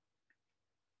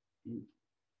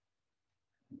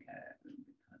 Okay,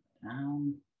 put it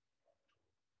down.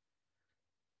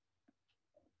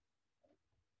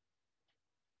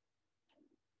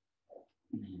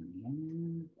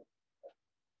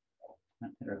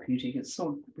 Therapeutic. It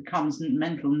sort of becomes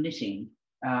mental knitting.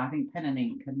 I think pen and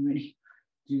ink can really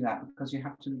do that because you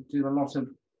have to do a lot of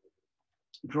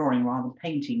drawing rather than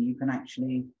painting. You can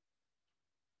actually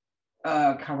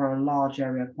cover a large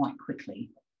area quite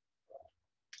quickly.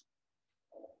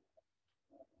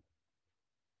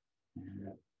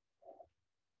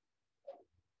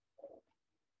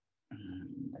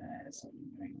 And there's something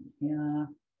going on here.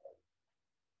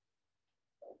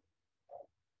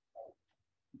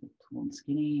 Tall and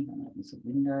skinny, and there's a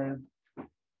window.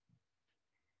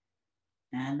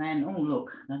 And then, oh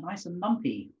look, they're nice and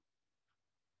lumpy.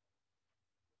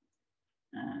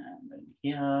 And then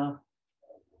here,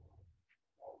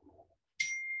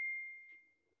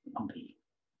 lumpy.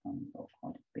 And we've got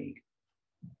quite a big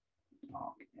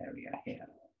dark area here.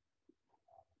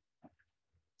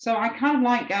 So I kind of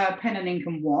like pen and ink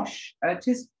and wash. It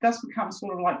does become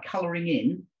sort of like colouring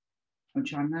in,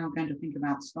 which I'm now going to think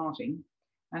about starting.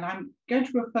 And I'm going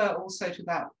to refer also to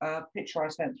that picture I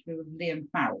sent through of Liam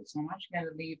Farrell. So I'm actually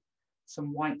going to leave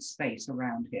some white space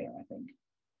around here, I think.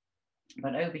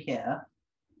 But over here,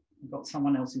 we've got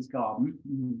someone else's garden.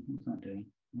 What's that doing?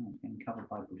 Oh, it's getting covered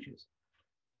by bushes.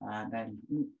 And then,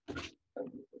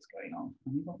 what's going on?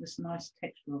 And we've got this nice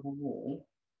texture of a wall,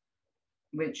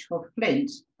 which for flint,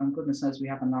 and goodness knows we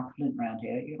have enough flint around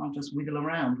here, you can't just wiggle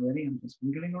around, really. I'm just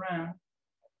wiggling around,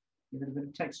 give it a bit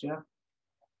of texture.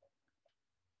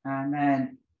 And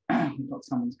then we've got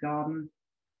someone's garden.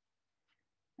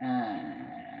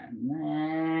 And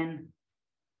then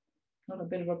got a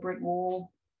bit of a brick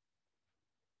wall.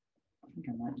 I think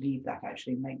I might leave that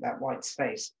actually, make that white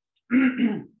space.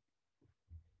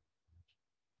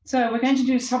 So we're going to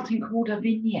do something called a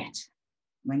vignette,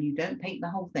 when you don't paint the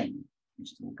whole thing,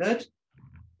 which is all good.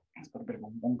 It's got a bit of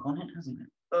a wonk on it, hasn't it?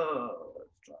 Oh,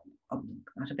 let's try and unwonk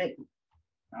that a bit.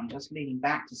 I'm just leaning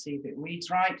back to see if it reads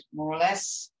right, more or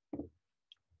less.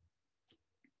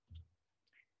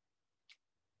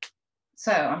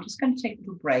 So I'm just going to take a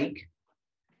little break.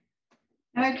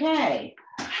 Okay.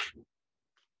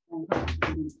 I'm going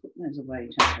to put those away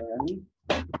temporarily.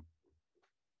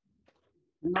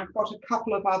 And I've got a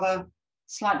couple of other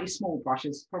slightly small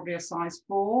brushes, probably a size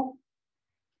 4.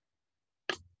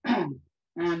 And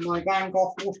my Van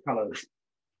Gogh watercolours.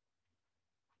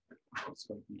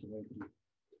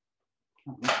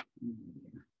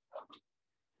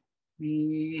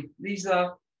 These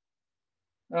are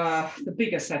the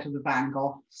bigger set of the Van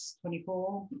Goghs,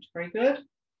 24, which is very good.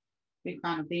 Big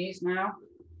fan of these now.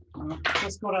 I've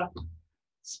just got a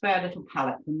spare little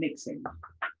palette for mixing.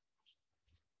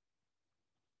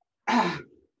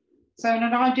 So in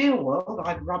an ideal world,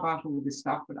 I'd rub out all this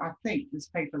stuff, but I think this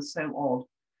paper is so odd.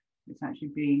 It's actually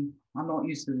being, I'm not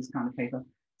used to this kind of paper.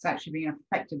 It's actually being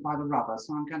affected by the rubber.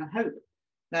 So I'm going to hope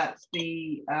that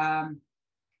the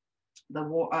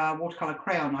watercolor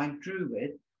crayon I drew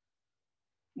with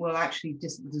will actually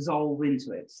dissolve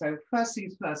into it. So first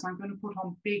things first, I'm going to put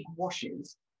on big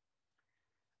washes.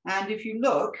 And if you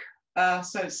look,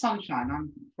 so sunshine,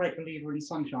 I'm a great believer in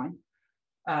sunshine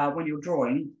when you're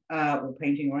drawing or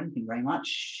painting or anything very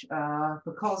much,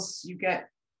 because you get,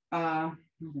 I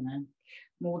don't know,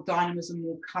 more dynamism,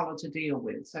 more color to deal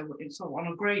with. So it's sort of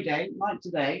on a grey day, like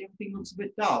today, everything looks a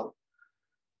bit dull.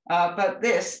 But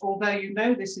this, although you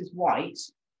know this is white,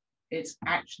 it's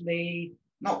actually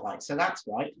not white. So that's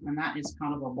white, and that is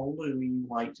kind of a bluey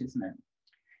white, isn't it?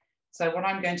 So what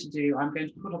I'm going to do, I'm going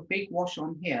to put a big wash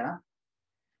on here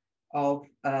of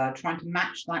trying to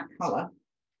match that color.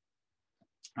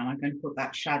 And I'm going to put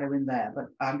that shadow in there, but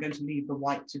I'm going to leave the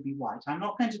white to be white. I'm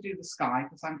not going to do the sky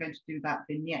because I'm going to do that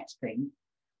vignette thing,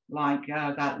 like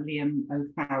that Liam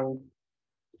O'Farrell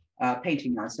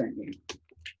painting I sent you.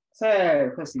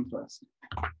 So first things first,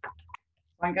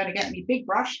 I'm going to get me big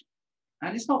brush,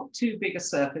 and it's not too big a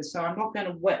surface, so I'm not going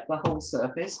to wet the whole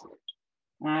surface.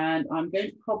 And I'm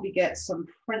going to probably get some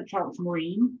French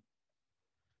ultramarine,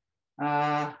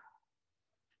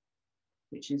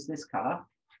 which is this color.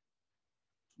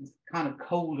 It's kind of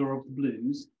colder of the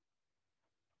blues.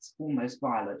 It's almost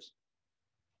violet.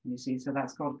 You see, so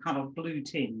that's got kind of blue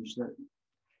tinge that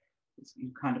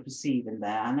you kind of perceive in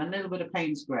there, and a little bit of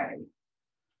Payne's Grey,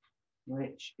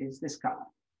 which is this color.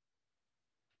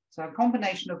 So a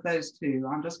combination of those two,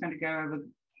 I'm just going to go over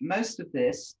most of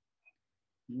this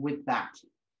with that.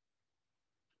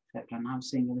 Except I'm now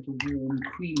seeing a little warm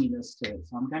creaminess to it.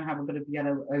 So I'm going to have a bit of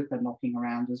yellow ochre knocking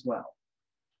around as well.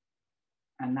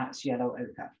 And that's yellow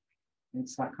ochre.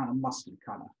 It's that kind of mustard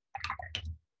color.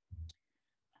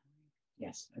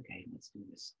 Yes, okay, let's do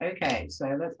this. Okay, so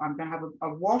I'm going to have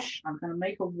a wash. I'm going to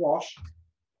make a wash.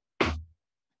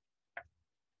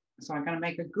 So I'm going to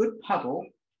make a good puddle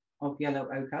of yellow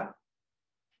ochre.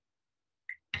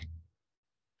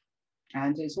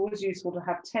 And it's always useful to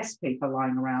have test paper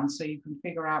lying around so you can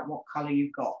figure out what color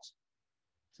you've got.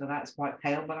 So that's quite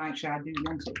pale, but actually I do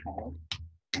want it pale.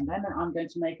 And then I'm going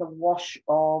to make a wash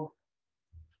of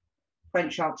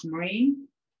French ultramarine.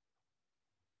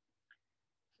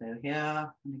 So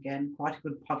here, and again, quite a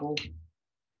good puddle of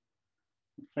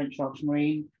French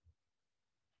ultramarine.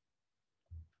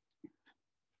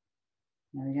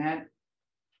 There we go,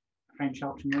 French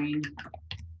ultramarine.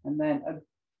 And then a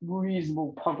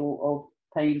reasonable puddle of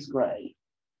Payne's Grey.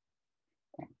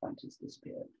 That just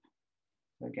disappeared.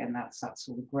 So again, that's that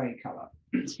sort of grey colour.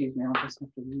 Excuse me, I'll just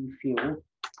have to refuel.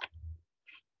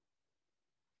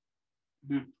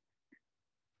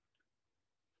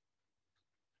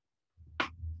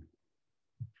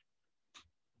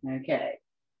 Okay.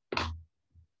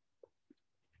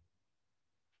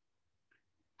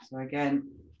 So again,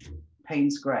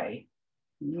 Payne's Grey.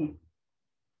 And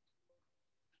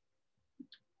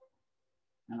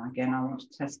again, I want to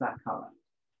test that colour.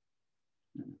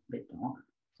 A bit dark.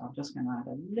 So I'm just going to add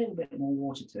a little bit more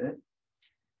water to it.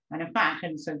 And in fact,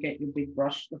 and so get your big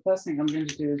brush, the first thing I'm going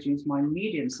to do is use my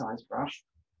medium-sized brush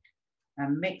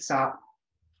and mix up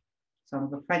some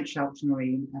of the French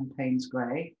ultramarine and Payne's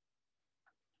Grey.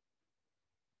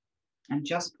 And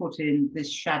just put in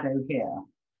this shadow here.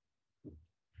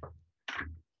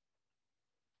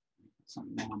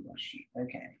 Something on my brush.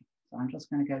 Okay, so I'm just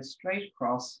going to go straight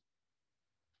across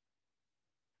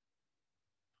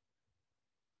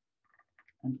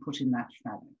and put in that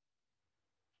shadow.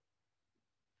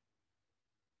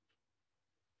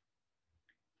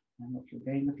 And look, you're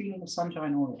getting the feeling of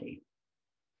sunshine already.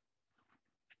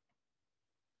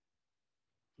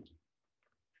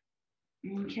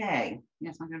 Okay,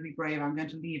 yes, I'm going to be brave. I'm going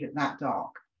to leave it that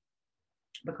dark.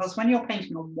 Because when you're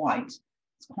painting on white,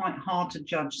 it's quite hard to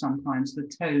judge sometimes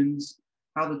the tones,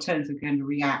 how the tones are going to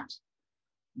react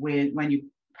when you're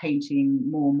painting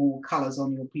more and more colours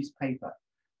on your piece of paper.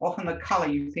 Often the colour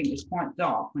you think is quite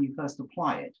dark when you first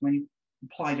apply it. When you've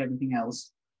applied everything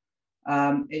else,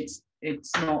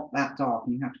 it's not that dark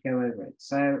and you have to go over it.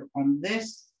 So on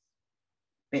this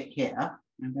bit here,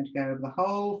 I'm going to go over the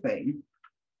whole thing.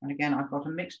 And again, I've got a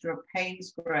mixture of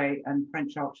Payne's Grey and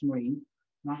French ultramarine.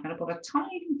 And I'm going to put a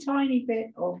tiny, tiny bit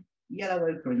of yellow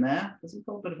ochre in there because it's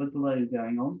got a bit of a glow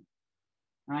going on.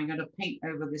 And I'm going to paint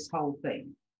over this whole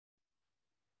thing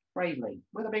bravely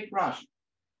with a big brush.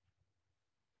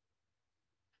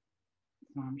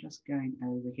 So I'm just going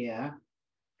over here,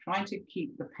 trying to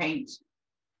keep the paint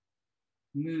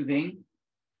moving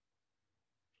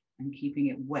and keeping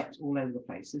it wet all over the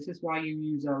place. This is why you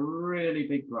use a really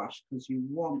big brush, because you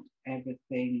want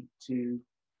everything to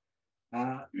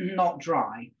not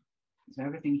dry. So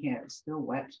everything here is still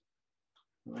wet.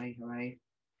 Hooray, hooray.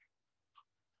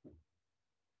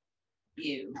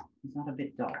 Ew, is that a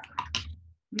bit dark?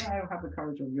 No, have the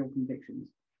courage of your convictions.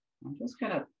 I'm just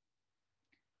gonna,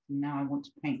 now I want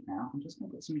to paint now. I'm just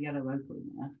gonna put some yellow ochre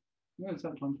in there. No,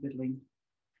 sometimes fiddling.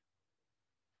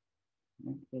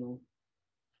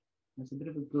 There's a bit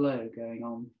of a glow going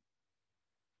on.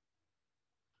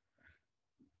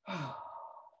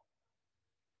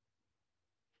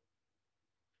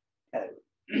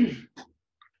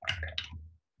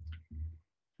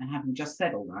 And having just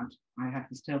said all that, I have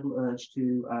this terrible urge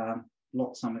to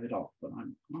blot some of it off, but I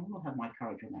will have my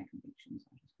courage and my convictions.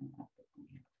 I'm just going to have to put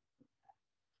here.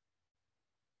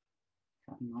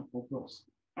 Something like Bob Ross.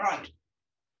 All right.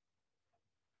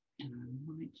 I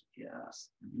might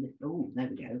just lift, oh, there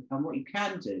we go. And what you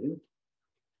can do,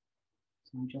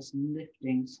 so I'm just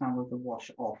lifting some of the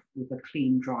wash off with a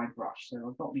clean, dry brush. So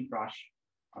I've got my brush,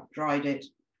 I've dried it,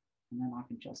 and then I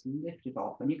can just lift it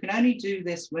off. And you can only do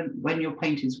this when your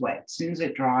paint is wet. As soon as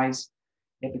it dries,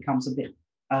 it becomes a bit,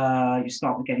 you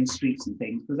start getting streaks and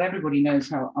things, because everybody knows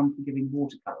how unforgiving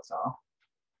watercolors are,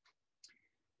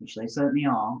 which they certainly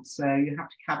are. So you have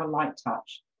to have a light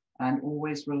touch and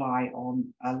always rely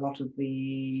on a lot of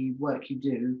the work you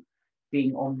do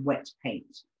being on wet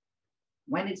paint.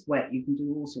 When it's wet, you can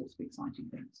do all sorts of exciting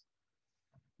things.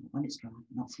 When it's dry,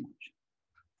 not so much.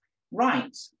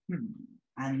 Right,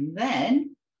 and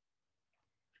then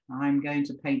I'm going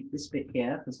to paint this bit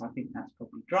here because I think that's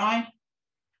probably dry.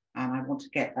 And I want to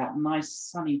get that nice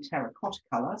sunny terracotta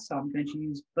color. So I'm going to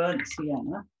use burnt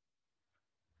sienna.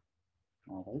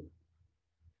 Oh.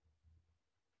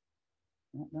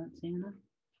 Not burnt sienna.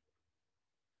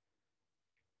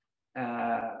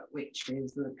 Which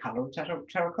is the color of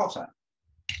terracotta.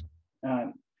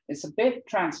 It's a bit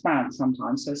transparent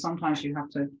sometimes, so sometimes you have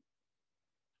to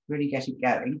really get it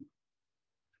going.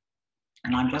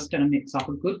 And I'm just going to mix up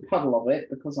a good puddle of it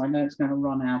because I know it's going to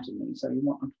run out of me. So you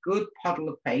want a good puddle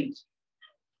of paint.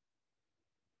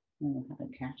 Oh, hello,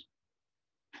 cat.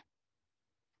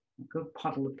 A good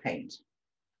puddle of paint.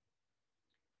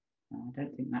 I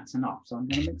don't think that's enough, so I'm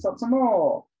going to mix up some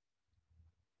more.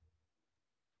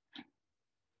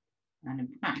 And in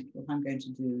fact, what I'm going to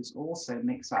do is also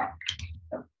mix up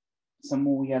some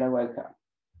more yellow ochre.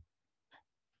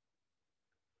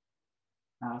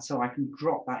 So I can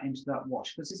drop that into that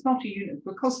wash, because it's not a unit,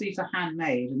 because these are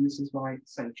handmade, and this is why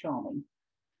it's so charming.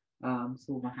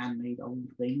 Sort of a handmade old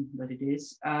thing that it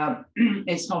is.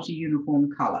 It's not a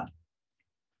uniform color.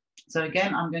 So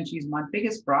again, I'm going to use my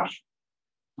biggest brush.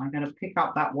 I'm going to pick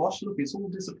up that wash. Look, it's all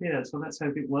disappeared, so let's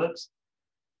hope it works.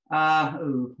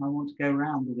 Oh, I want to go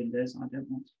around the windows. I don't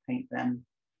want to paint them.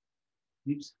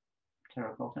 Oops,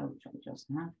 terracotta, which I just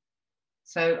had.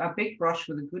 So a big brush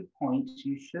with a good point,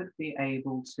 you should be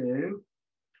able to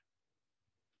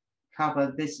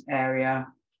cover this area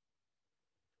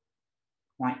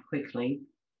quite quickly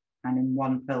and in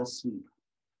one fell swoop.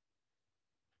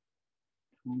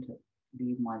 Trying to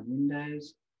leave my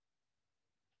windows.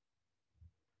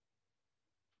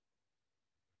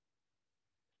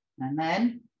 And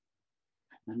then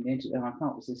I'm going to, oh, I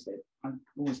can't resist it. I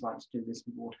always like to do this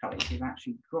with watercolors. We've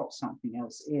actually dropped something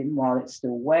else in while it's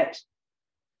still wet.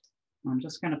 I'm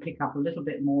just going to pick up a little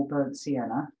bit more burnt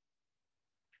sienna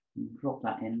and drop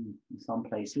that in some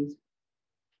places.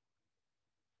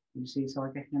 You see, so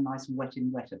I'm getting a nice wet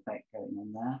in wet effect going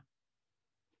on there.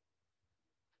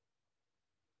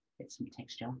 Get some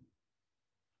texture.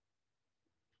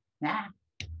 Yeah.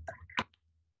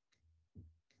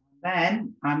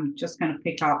 Then I'm just going to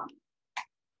pick up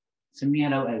some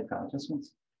yellow ochre. I just want to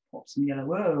pop some yellow.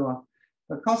 Whoa.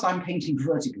 Because I'm painting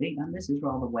vertically, and this is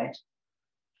rather wet.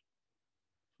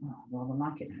 Oh, I rather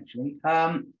like it actually.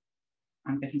 I'm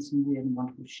getting some weird and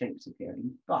wonderful shapes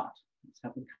appearing, but let's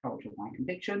have the courage of my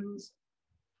convictions.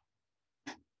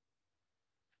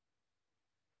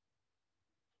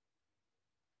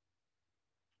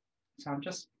 So I'm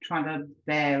just trying to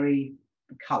vary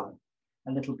the color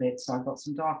a little bit. So I've got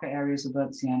some darker areas of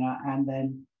burnt sienna and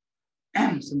then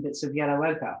some bits of yellow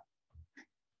ochre,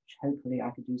 which hopefully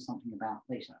I could do something about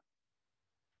later.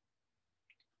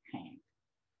 Okay.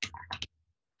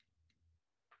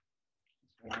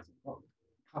 I've got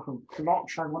a couple of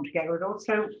blotch I want to get rid of.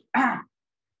 So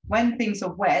when things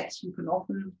are wet, you can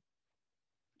often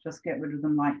just get rid of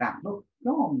them like that. Look,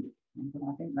 gone.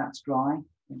 I think that's dry. I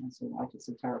think that's all right. It's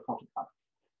a terracotta color.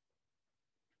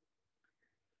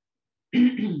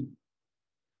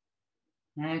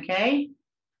 Okay.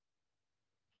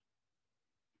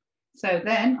 So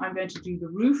then I'm going to do the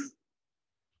roof,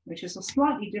 which is a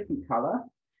slightly different color.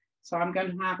 So I'm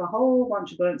going to have a whole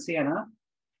bunch of burnt sienna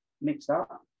mixed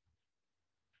up.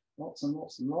 Lots and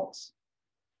lots and lots.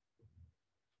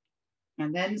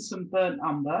 And then some burnt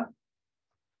umber.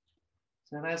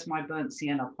 So there's my burnt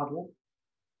sienna puddle.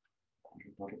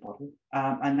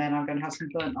 And then I'm going to have some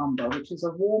burnt umber, which is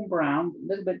a warm brown, a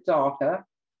little bit darker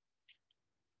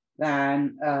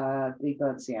than the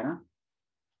burnt sienna.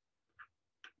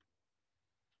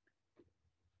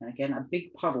 And again, a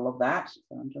big puddle of that.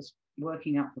 So I'm just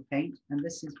working up the paint. And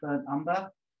this is burnt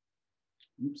umber.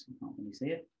 Oops, I can't really see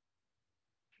it.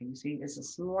 Can you see it's a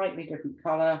slightly different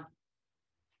color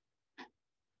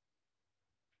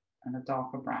and a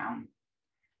darker brown.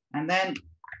 And then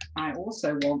I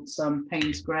also want some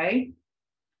Payne's Grey.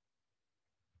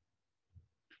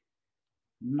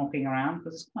 Knocking around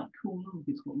because it's quite cool. Look,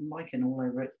 it's got lichen all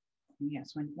over it. And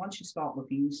yes, once you start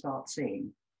looking, you start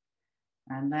seeing.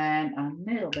 And then a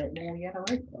little bit more yellow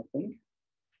ochre, I think.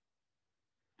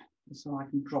 So I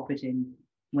can drop it in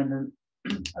when the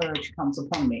urge comes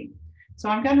upon me. So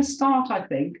I'm going to start, I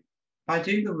think, by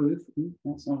doing the roof. Ooh,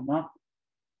 that's not enough.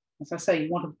 As I say, you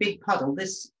want a big puddle.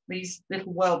 These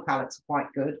little world palettes are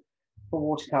quite good for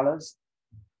watercolors.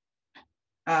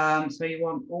 So you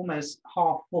want almost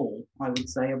half full, I would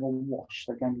say, of a wash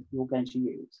that you're going to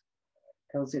use,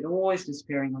 because it's always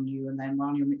disappearing on you, and then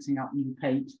while you're mixing up new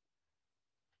paint,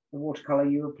 the watercolor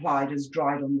you applied has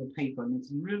dried on your paper, and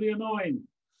it's really annoying.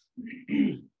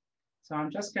 So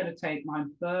I'm just going to take my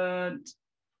burnt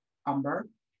umber,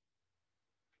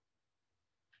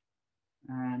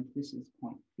 and this is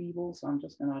quite feeble, so I'm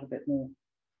just going to add a bit more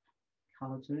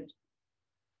color to it.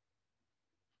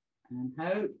 And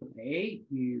hopefully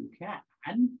you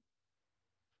can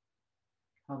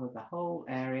cover the whole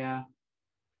area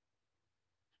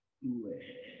with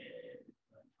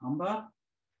umber.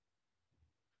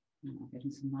 And I'm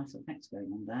getting some nice effects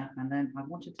going on there. And then I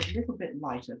want it a little bit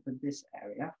lighter for this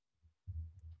area.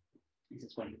 This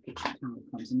is where your kitchen towel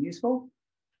comes in useful.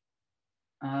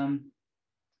 So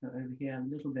over here, a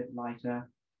little bit lighter.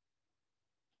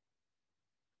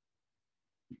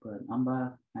 Burnt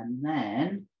umber, and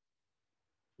then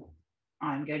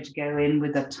I'm going to go in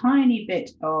with a tiny bit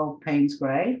of Payne's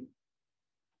Grey,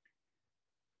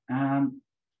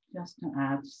 just to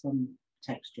add some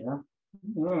texture.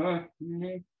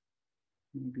 Maybe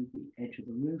the edge of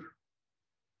the roof.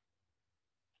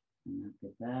 And that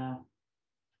bit there.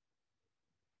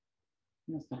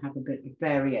 Just to have a bit of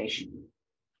variation.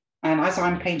 And as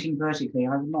I'm painting vertically,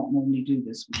 I would not normally do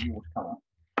this with watercolor.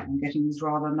 I'm getting these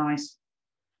rather nice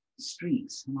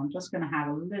streaks, and I'm just going to have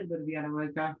a little bit of yellow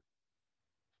ochre.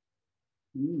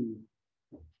 Ooh.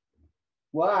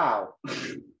 Wow,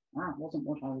 that wasn't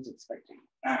what I was expecting.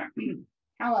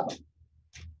 However,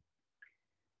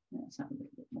 let's have a little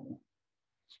bit more.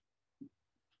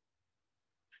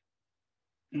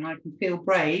 And I can feel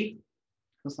brave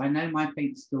because I know my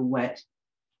paint's still wet.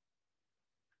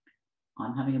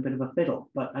 I'm having a bit of a fiddle,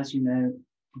 but as you know,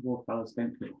 watercolors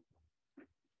don't fiddle.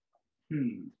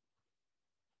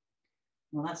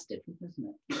 Well, that's different,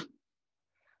 isn't it?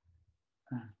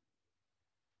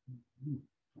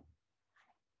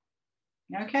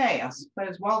 Okay, I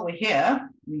suppose while we're here,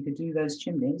 we could do those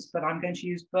chimneys, but I'm going to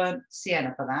use burnt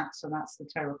sienna for that. So that's the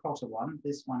terracotta one,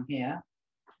 this one here.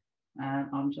 And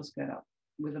I'm just going to,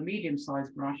 with a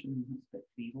medium-sized brush, and that's a bit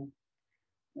feeble,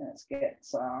 let's get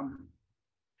some,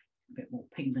 a bit more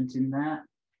pigment in there.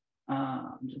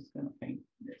 I'm just going to paint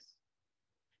this.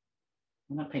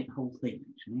 I'm going to paint the whole thing,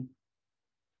 actually,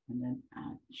 and then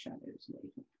add shadows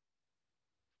later.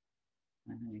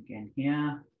 And then again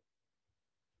here.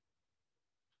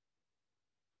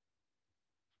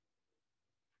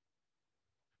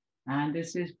 And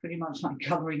this is pretty much like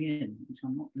colouring in, which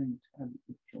I'm not doing a terribly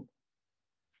good job.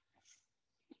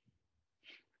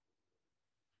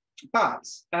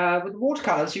 But with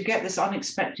watercolours, you get this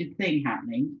unexpected thing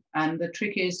happening. And the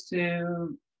trick is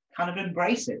to kind of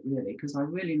embrace it, really, because I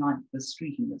really like the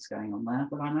streaking that's going on there.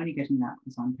 But I'm only getting that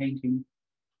because I'm painting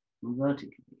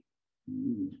vertically.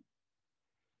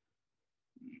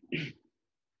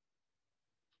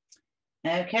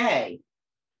 Okay.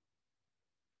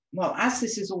 Well, as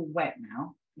this is all wet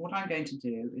now, what I'm going to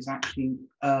do is actually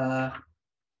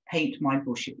paint my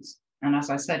bushes. And as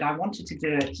I said, I wanted to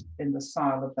do it in the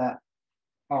style of that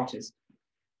artist.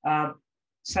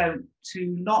 So to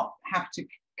not have to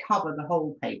cover the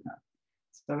whole paper.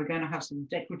 So we're going to have some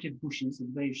decorative bushes of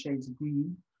various shades of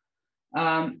green.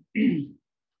 And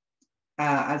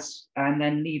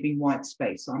then leaving white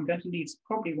space. So I'm going to leave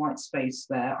probably white space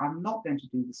there. I'm not going to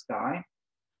do the sky.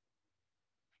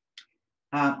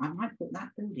 I might put that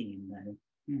building in though.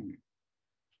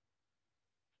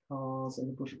 Because of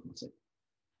the bush across it.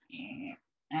 Yeah.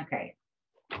 Okay.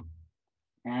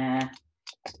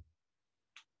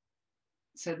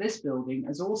 So this building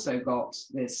has also got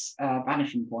this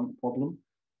vanishing point problem,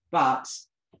 but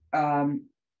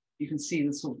you can see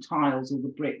the sort of tiles or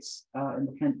the bricks in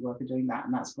the flint work are doing that,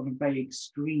 and that's got a very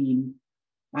extreme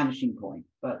vanishing point.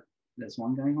 But there's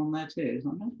one going on there too, so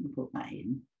I'm not going to put that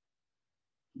in.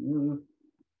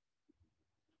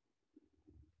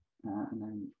 And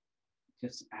then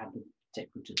just add the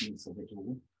decorativeness of it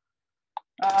all.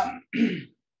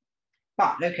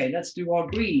 But okay, let's do our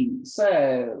green.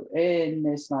 So in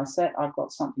this nice set, I've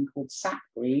got something called sap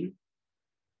green,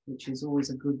 which is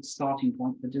always a good starting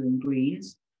point for doing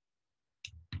greens.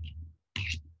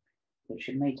 Which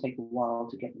it may take a while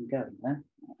to get them going there.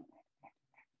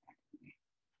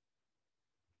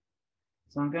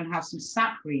 So I'm going to have some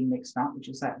sap green mixed up, which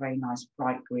is that very nice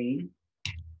bright green.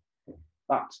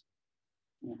 But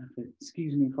you have to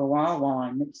excuse me for a while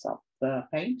I mix up the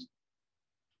paint.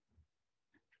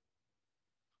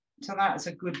 So that's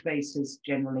a good basis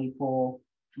generally for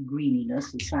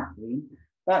greeniness, the sap green.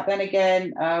 But then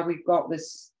again, we've got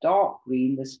this dark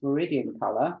green, this viridian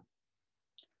color,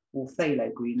 or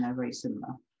phthalo green, they're very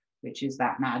similar, which is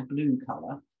that mad blue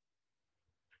color.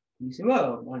 And you say,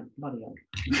 whoa, bloody hell.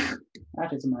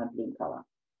 That is a mad blue color.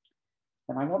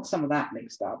 And I want some of that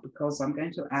mixed up because I'm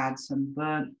going to add some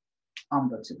burnt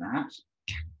umber to that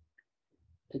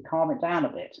to calm it down a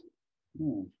bit.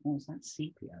 What's that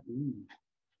sepia?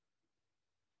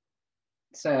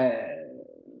 So,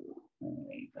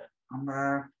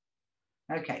 umber.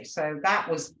 Okay, so that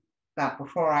was that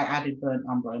before I added burnt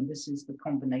umber, and this is the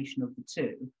combination of the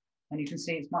two. And you can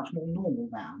see it's much more normal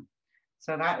now.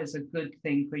 So that is a good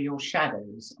thing for your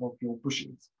shadows of your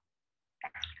bushes.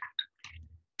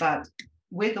 But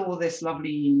with all this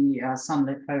lovely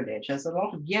sunlit foliage, there's a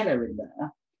lot of yellow in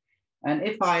there. And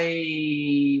if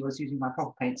I was using my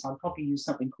proper paints, I'd probably use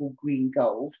something called green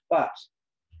gold, but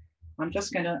I'm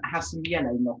just going to have some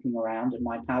yellow knocking around in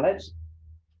my palette.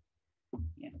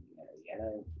 Yellow, yellow,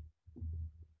 yellow.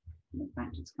 In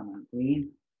fact, it's come out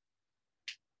green.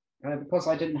 Because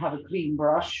I didn't have a clean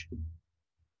brush,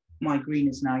 my green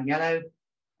is now yellow,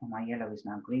 and my yellow is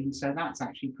now green, so that's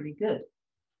actually pretty good.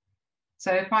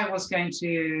 So if I was going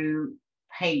to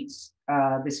paint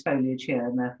this foliage here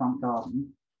in their front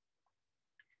garden,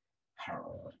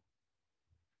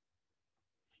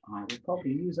 I would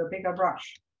probably use a bigger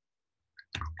brush.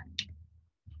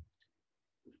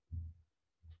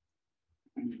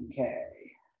 Okay.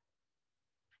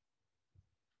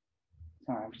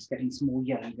 Sorry, I'm just getting some more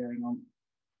yellow going on.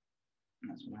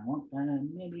 That's what I want.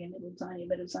 Maybe a little tiny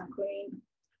bit of sap green.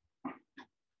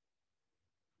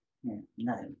 Yeah,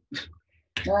 no.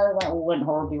 No, that all went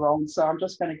horribly wrong. So I'm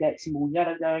just going to get some more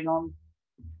yellow going on.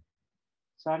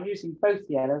 So I'm using both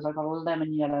yellows. I've got a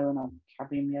lemon yellow and a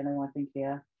cadmium yellow, I think,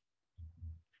 here.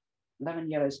 Lemon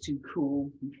yellow is too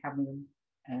cool, and cadmium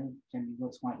generally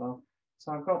works quite well.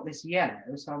 So I've got this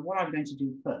yellow. So what I'm going to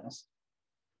do first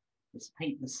is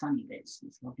paint the sunny bits,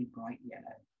 this lovely bright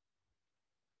yellow.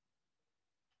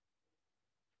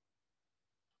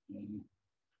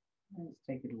 Let's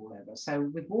take it all over. So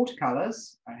with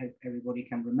watercolors, I hope everybody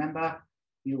can remember,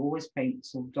 you always paint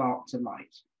sort of dark to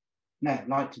light. No,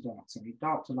 light to dark, sorry,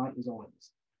 dark to light is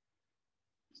always.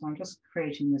 So I'm just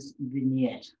creating this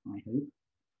vignette, I hope.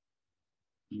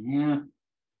 Yeah,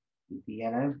 with the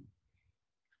yellow.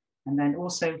 And then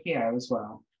also here as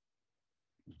well.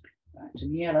 Back to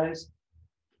the yellows.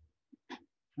 I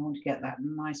want to get that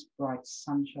nice bright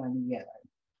sunshiny yellow.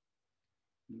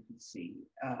 You can see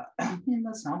in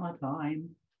the summertime.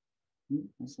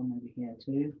 There's some over here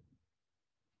too.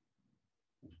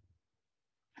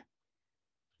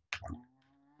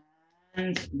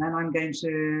 And then I'm going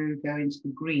to go into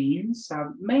the greens.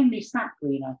 So mainly sap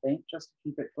green, I think, just to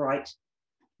keep it bright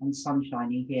and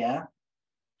sunshiny here.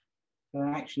 So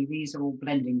actually these are all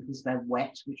blending because they're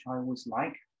wet, which I always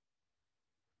like.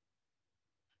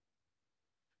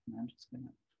 And I'm just going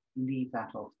to leave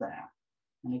that off there.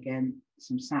 And again,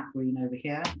 some sap green over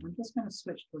here. I'm just going to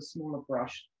switch to a smaller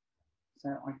brush so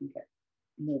I can get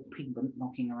more pigment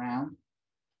knocking around.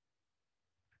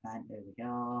 And there we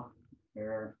are.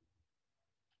 Here.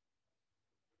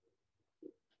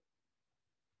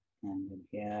 And over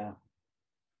here.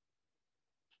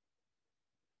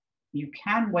 You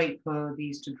can wait for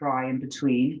these to dry in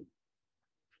between,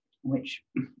 which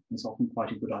is often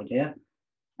quite a good idea.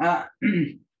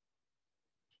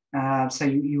 So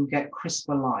you get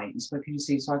crisper lines, but you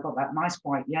see, so I've got that nice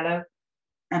bright yellow,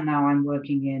 and now I'm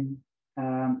working in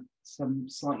some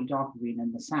slightly darker green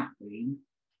and the sap green.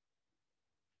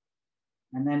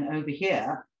 And then over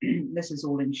here, this is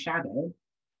all in shadow.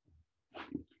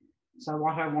 So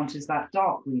what I want is that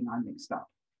dark green I mixed up.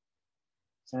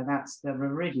 So that's the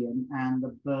viridian and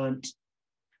the burnt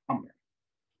umber.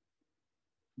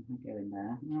 If I go in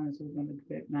there, oh, it's all going to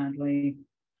bit madly.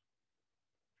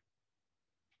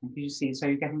 And you see, so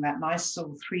you're getting that nice sort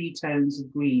of 3 tones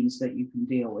of greens that you can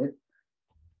deal with.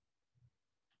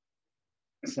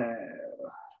 So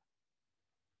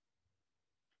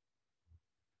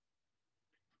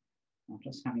I'm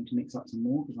just having to mix up some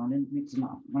more because I didn't mix them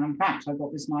up. Well, in fact, I've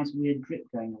got this nice weird drip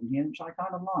going on here, which I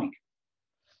kind of like.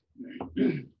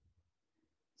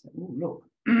 So, ooh, look.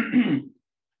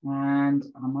 And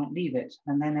I might leave it.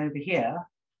 And then over here,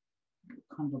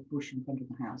 kind of a bush in front of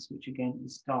the house, which again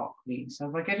is dark green. So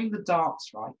by getting the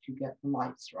darks right, you get the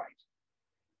lights right.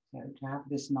 So to have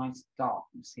this nice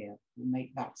darkness here will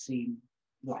make that scene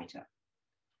lighter.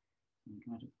 I'm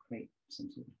trying to create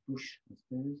some sort of bush, I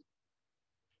suppose.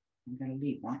 I'm going to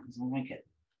leave that because I like it.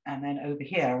 And then over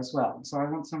here as well. So I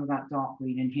want some of that dark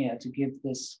green in here to give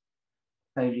this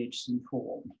foliage some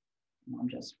form. And I'm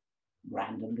just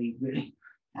randomly really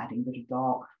adding a bit of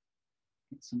dark,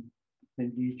 get some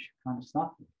foliage kind of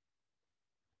stuff.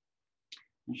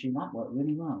 Actually, that worked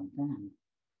really well. Damn.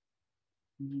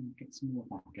 Get some more of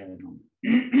that going on.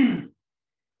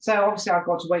 So obviously I've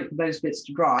got to wait for those bits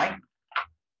to dry.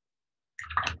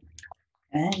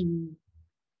 And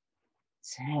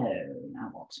so now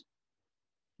what?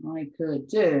 I could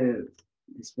do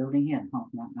this building here, apart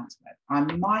from that's good. I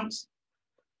might,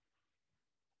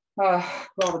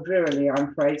 rather drearily, I'm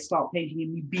afraid, start painting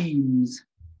in the beams.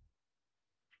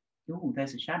 Oh,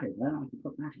 there's a shadow there. I can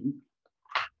put that in.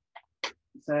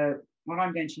 So what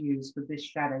I'm going to use for this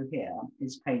shadow here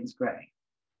is Payne's Grey.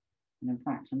 And in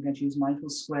fact, I'm going to use my little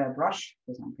square brush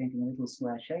because I'm painting a little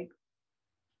square shape.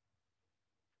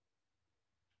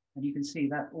 And you can see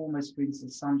that almost brings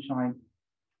the sunshine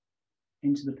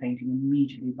into the painting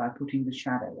immediately by putting the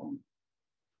shadow on.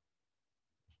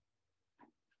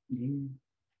 Yeah.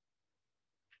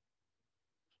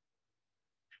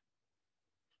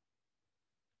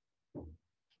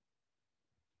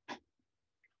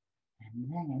 And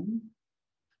then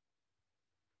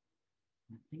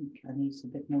I think I need a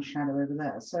bit more shadow over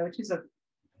there. So it is a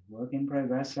work in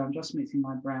progress. So I'm just mixing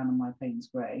my brown and my Payne's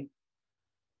Grey.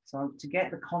 So to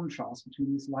get the contrast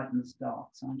between this light and this dark,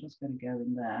 so I'm just going to go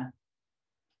in there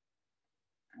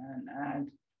and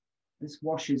add, this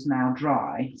wash is now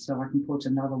dry, so I can put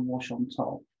another wash on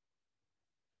top.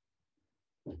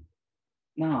 Oh,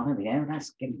 there we go,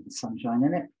 that's getting the sunshine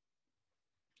in it.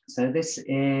 So this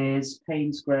is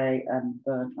Payne's Grey and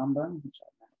Burnt Umber, which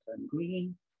I'll now turn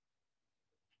green.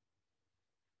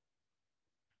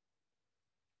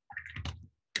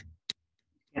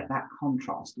 Get that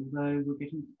contrast, although we're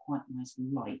getting quite nice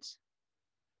light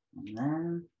on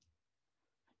there.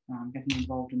 I'm getting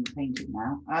involved in the painting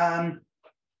now.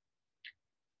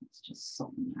 Let's just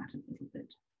soften that a little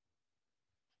bit.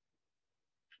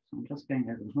 So I'm just going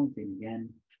over the whole thing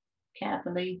again,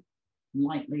 carefully,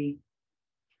 lightly,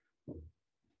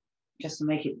 just to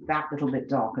make it that little bit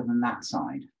darker than that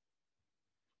side.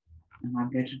 And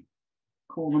I'm going to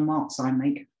call the marks I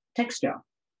make texture.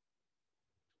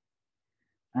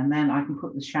 And then I can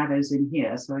put the shadows in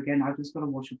here. So again, I've just got a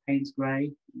wash of Payne's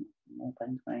Grey, more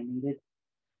Payne's Grey needed.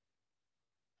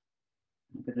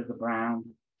 A bit of the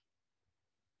brown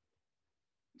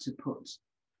to put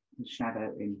the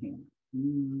shadow in here.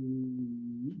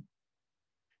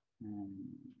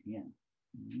 Yeah.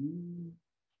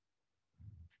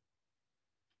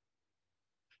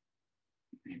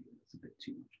 Maybe that's a bit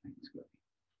too much Payne's Grey.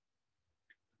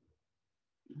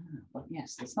 But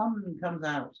yes, the sun comes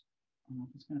out. I'm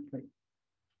just going to put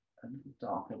a little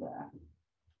darker there.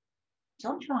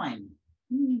 Sunshine.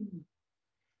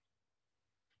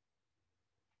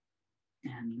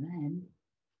 And then,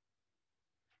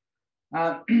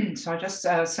 so I just,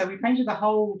 so we painted the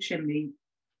whole chimney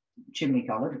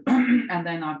coloured, and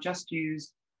then I've just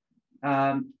used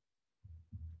the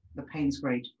Payne's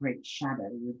Grey to create shadow,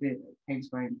 with the Payne's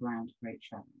Grey and brown to create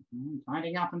shadow.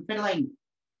 Tidying up and fiddling.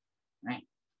 Right.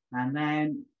 And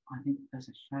then I think there's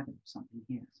a shadow of something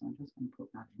here, so I'm just going to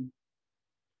put that in.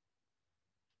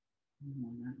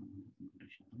 Oh, that one hasn't got a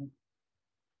shadow.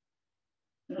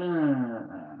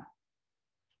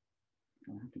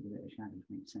 I'll have to give it a shadow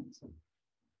to make sense.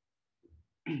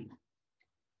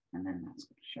 And then that's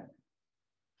got a shadow.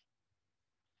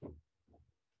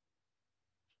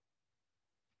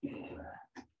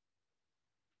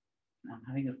 I'm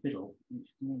having a fiddle, which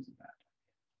is always bad.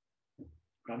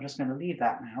 But I'm just going to leave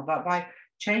that now. But by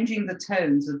changing the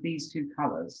tones of these two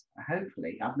colours,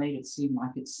 hopefully I've made it seem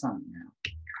like it's sunny now.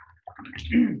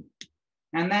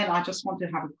 And then I just want to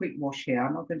have a quick wash here.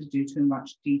 I'm not going to do too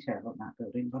much detail on that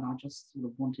building, but I just sort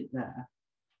of want it there.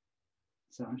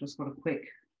 So I've just got a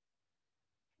quick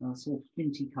sort of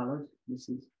flinty coloured. This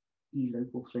is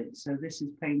E-Local Flint. So this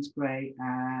is Payne's Grey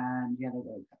and Yellow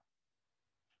Ochre.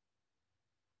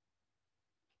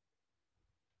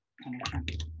 I don't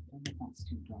know if that's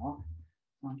too dark.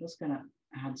 So I'm just going to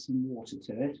add some water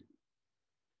to it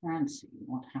and see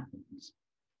what happens.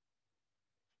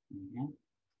 Yeah.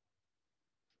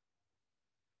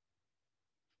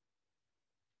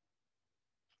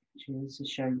 This is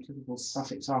showing typical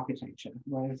Sussex architecture,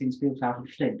 where everything's built out of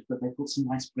flint, but they put some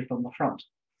nice brick on the front.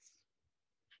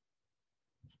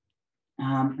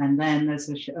 And then there's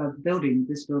a building.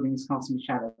 This building is casting a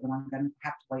shadow, but I'm going to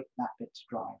have to wait for that bit to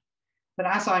dry. But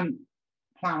as I'm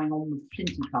ploughing on with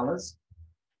flinty colours,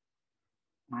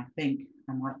 I think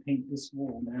I might paint this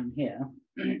wall down here.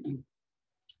 Bit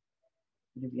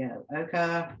of yellow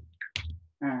ochre,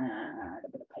 and a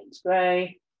bit of Payne's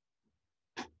grey,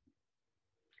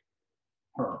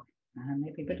 and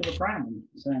maybe a bit of a brown,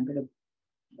 so a bit of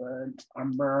burnt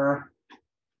umber.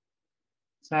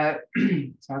 So,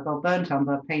 so I've got burnt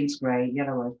umber, Payne's grey,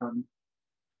 yellow ochre, and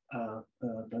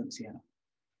burnt sienna.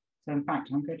 So in fact,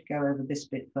 I'm going to go over this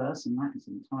bit first, and that is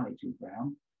entirely too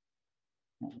brown.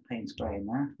 There's a Payne's grey in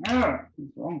there. Oh,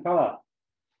 it's the wrong colour.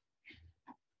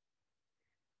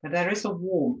 But there is a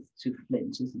warmth to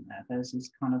flint, isn't there? There's this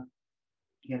kind of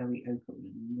yellowy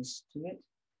ochreness to it.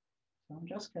 So I'm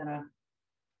just going to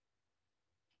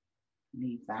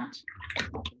leave that.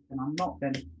 And I'm not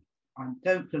going to, I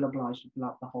don't feel obliged to fill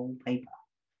up the whole paper,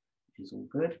 which is all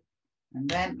good. And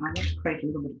then I want to create a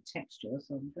little bit of texture.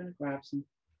 So I'm going to grab some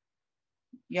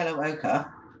yellow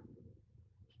ochre,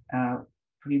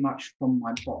 pretty much from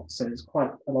my box. So there's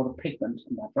quite a lot of pigment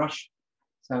in my brush.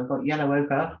 So I've got yellow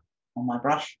ochre on my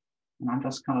brush, and I'm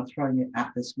just kind of throwing it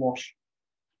at this wash.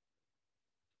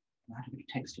 Add a bit of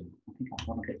texture. I think I've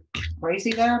gone a bit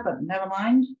crazy there, but never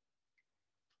mind.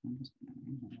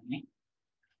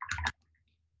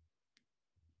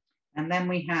 And then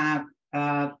we have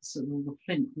sort of the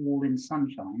flint wall in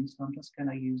sunshine. So I'm just going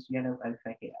to use yellow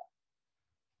ochre here,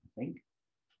 I think.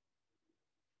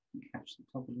 Catch the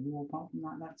top of the wall, apart from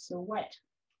that, that's still wet.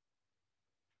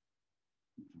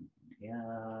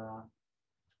 Yeah.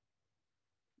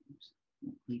 Oops,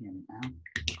 not cleaning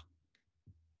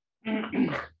it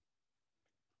now.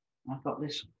 I've got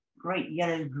this great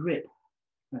yellow drip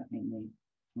threatening me,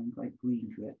 and great green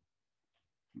drip.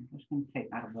 I'm just going to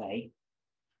take that away.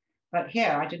 But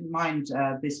here, I didn't mind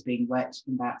this being wet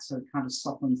and that, so it kind of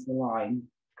softens the line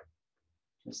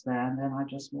just there. And then I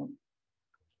just want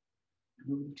a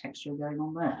little texture going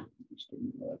on there, which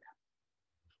didn't work.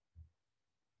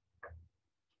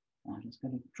 I'm just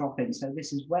going to drop in. So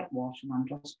this is wet wash, and I'm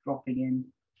just dropping in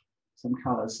some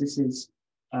colours. This is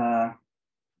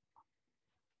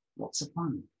lots of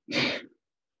fun.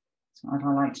 So what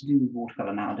I like to do with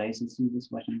watercolour nowadays is do this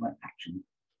wet and wet action.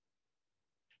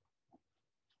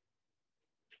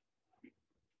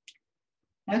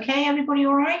 Okay, everybody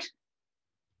all right?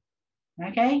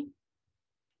 Okay.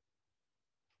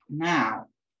 Now,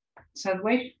 so the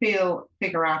way to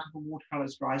figure out if a watercolour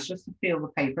is dry is just to feel the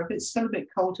paper. If it's still a bit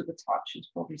cold to the touch, it's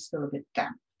probably still a bit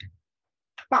damp.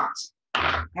 But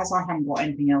as I haven't got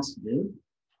anything else to do,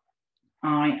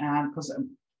 I am, because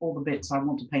all the bits I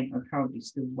want to paint are currently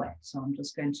still wet, so I'm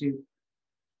just going to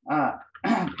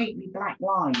paint me black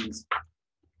lines.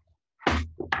 I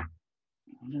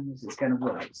don't know if it's going to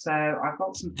work. So I've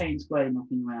got some Payne's grey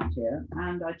knocking around here,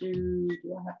 and I do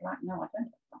I have black? No, I don't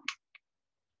have black.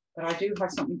 But I do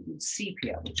have something called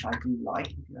sepia, which I do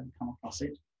like, if you haven't come across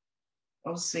it.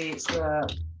 Obviously, it's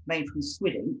made from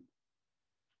squid ink.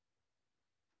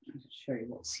 I'll show you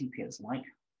what sepia is like.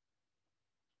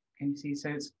 Can you see?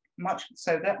 So it's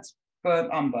so that's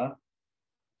burnt umber,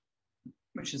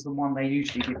 which is the one they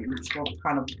usually give you, which got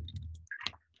kind of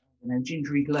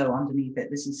gingery glow underneath it.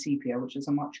 This is sepia, which is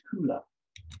a much cooler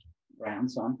brown.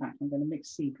 So in fact, I'm going to mix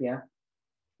sepia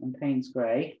and Payne's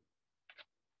grey.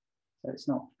 So it's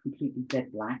not completely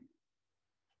dead black,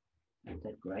 or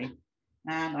dead grey.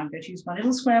 And I'm going to use my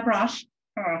little square brush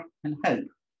and hope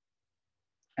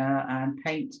and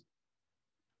paint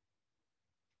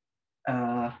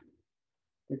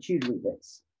the Tudory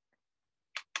bits.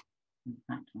 In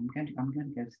fact, I'm going to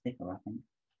go thicker, I think.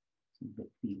 It's a bit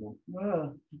feeble.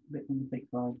 A bit on the thick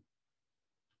side.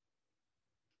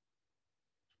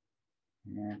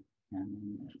 Yeah, and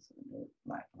then there's a bit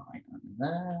black line under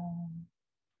there.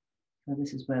 So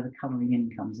this is where the colouring in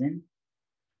comes in.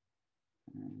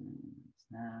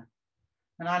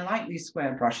 And I like these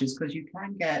square brushes because you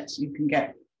can get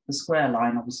the square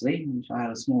line, obviously, which I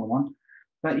had a smaller one,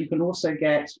 but you can also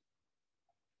get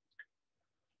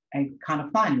a kind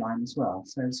of fine line as well.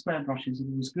 So square brushes are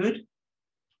always good.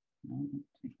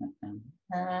 Take that down.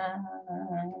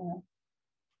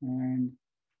 And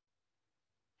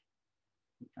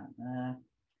put that there.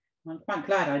 I'm quite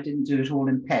glad I didn't do it all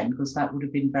in pen, because that would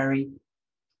have been very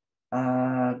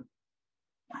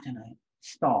I don't know,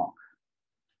 stark.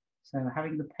 So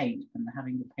having the paint and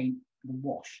having the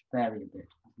wash vary a bit.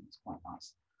 I think it's quite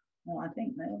nice. Well, I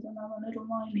think there's another little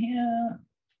line here.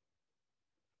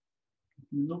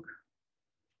 Look,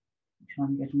 which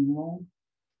I'm getting wrong.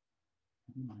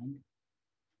 Never mind.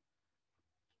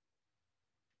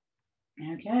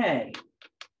 Okay,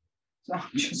 so I'm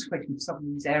just waiting for some of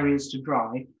these areas to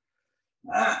dry.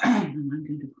 And I'm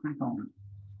going to crack on.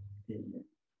 So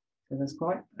there's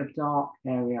quite a dark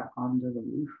area under the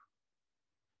roof.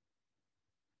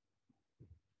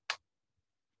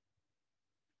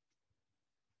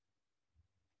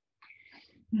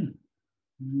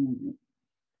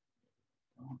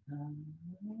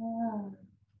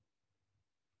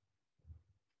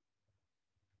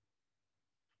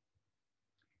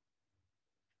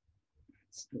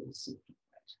 Still sort of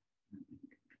wet.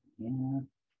 Yeah.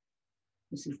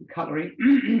 This is the colouring,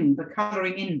 the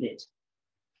colouring in bit,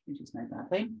 which is no bad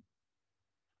thing.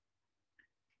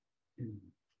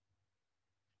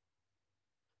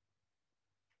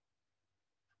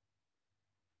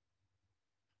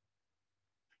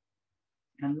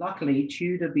 And luckily,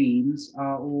 Tudor beams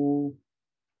are all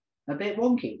a bit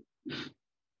wonky.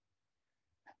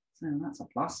 So that's a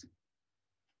plus.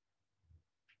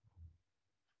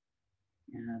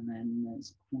 And then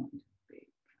there's quite a big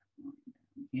line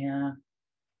down here.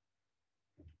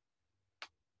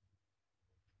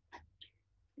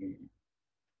 Yeah.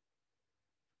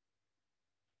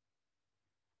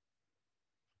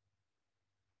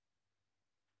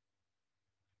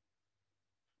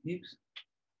 Oops.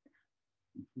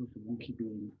 It was a wonky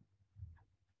beam.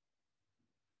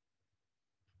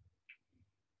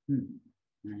 And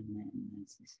then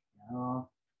there's this here.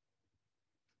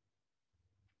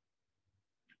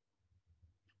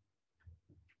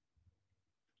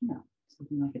 Yeah, it's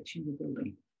looking like a Tudor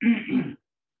building. I wonder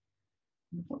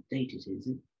what date it is.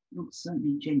 It looks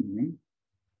certainly genuine.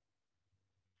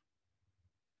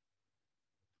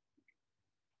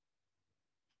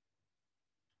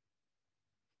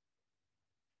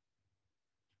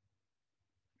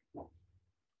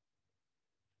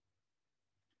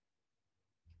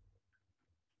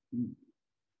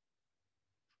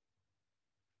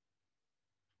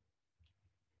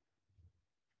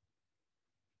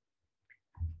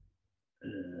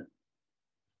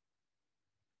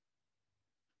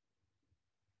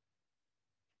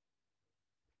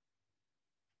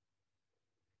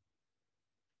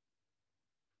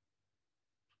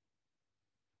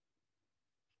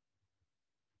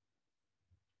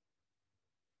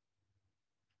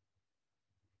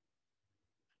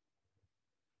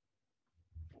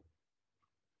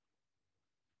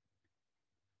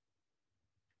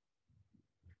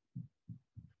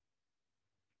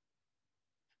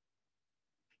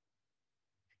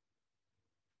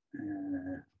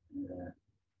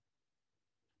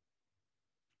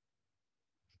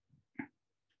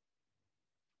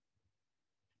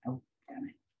 Oh, damn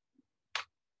it.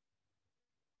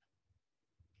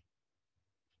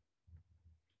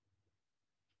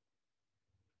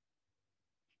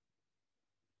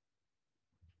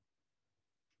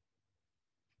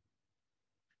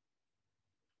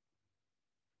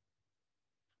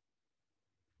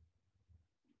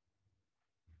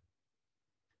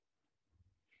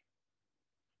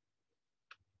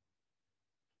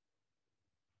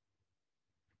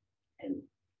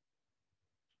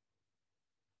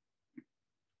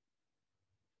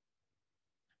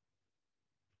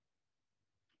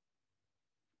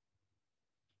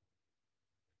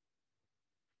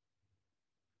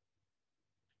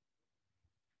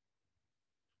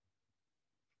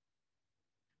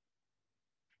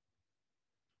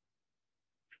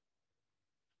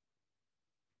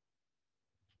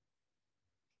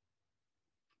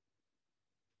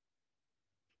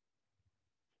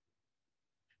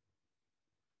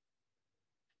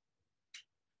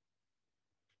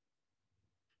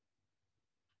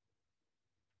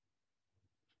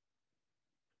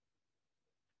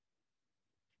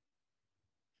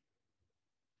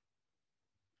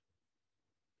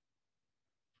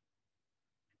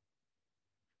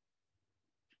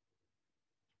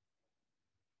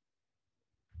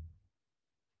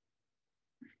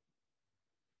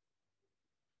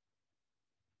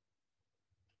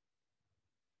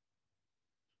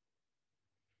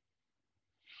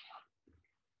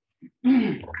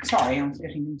 Sorry, I'm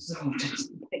getting absorbed into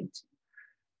the paint.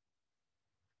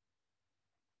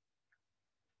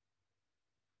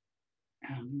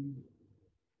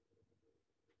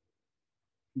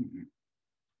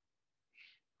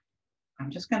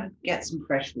 I'm just going to get some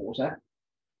fresh water.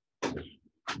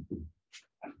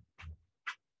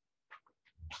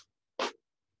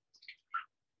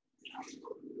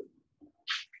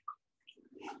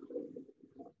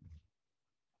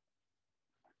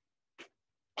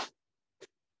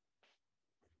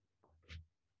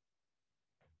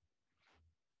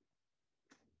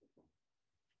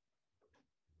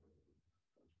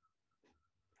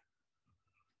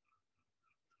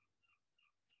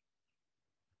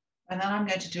 And then I'm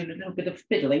going to do a little bit of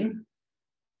fiddling.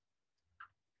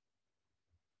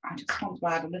 I just want to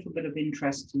add a little bit of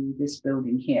interest to this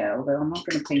building here, although I'm not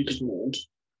going to paint it all.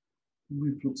 The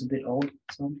roof looks a bit odd,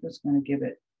 so I'm just going to give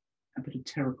it a bit of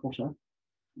terracotta.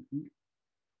 I think.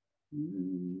 I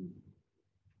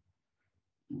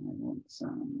want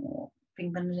some more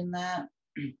pigment in there.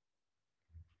 And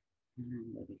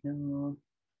there we go.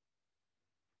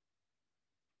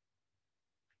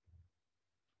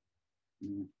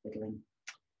 Fiddling.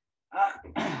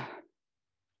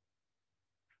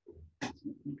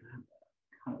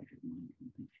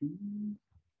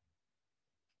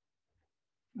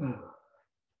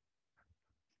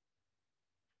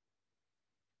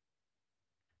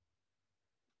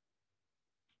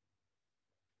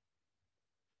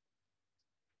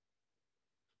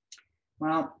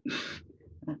 Well,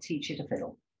 I'll teach you to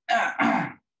fiddle.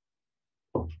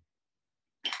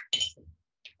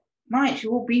 Right,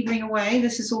 you're all beavering away.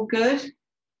 This is all good.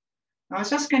 I was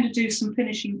just going to do some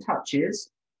finishing touches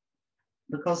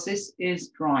because this is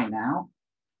dry now,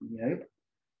 I hope.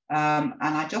 And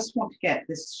I just want to get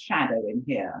this shadow in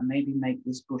here and maybe make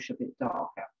this bush a bit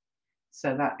darker.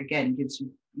 So that again gives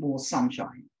you more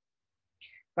sunshine.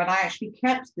 But I actually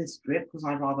kept this strip because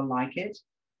I rather like it.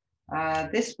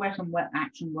 This wet and wet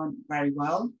action went very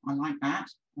well. I like that,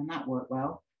 and that worked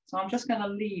well. So I'm just going to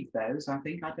leave those. I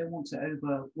think I don't want to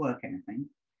overwork anything.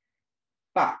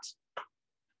 But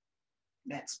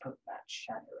let's put that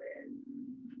shadow in.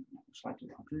 What shall I do?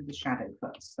 I'll do the shadow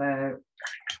first. So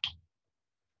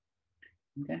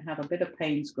I'm going to have a bit of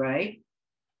Payne's grey.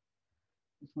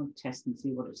 Just want to test and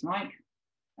see what it's like.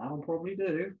 That'll probably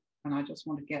do. And I just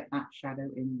want to get that shadow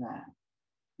in there.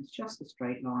 It's just a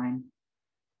straight line.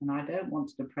 And I don't want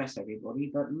to depress everybody,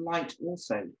 but light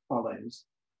also follows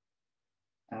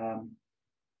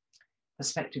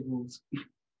perspective rules.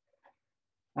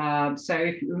 So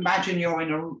if you imagine you're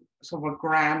in a sort of a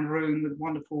grand room with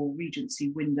wonderful Regency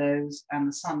windows and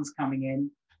the sun's coming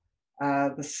in,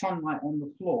 the sunlight on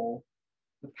the floor,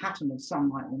 the pattern of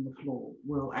sunlight on the floor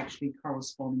will actually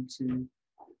correspond to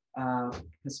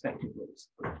perspective rules.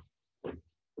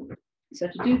 So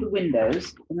to do the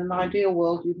windows, in an ideal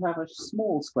world, you'd have a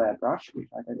small square brush, which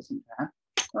I don't seem to have.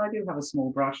 But I do have a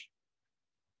small brush.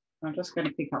 I'm just going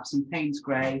to pick up some Payne's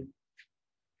grey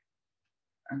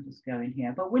and just go in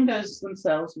here. But windows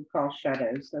themselves will cast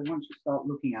shadows. So once you start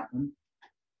looking at them,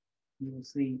 you will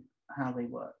see how they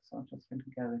work. So I'm just going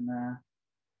to go in there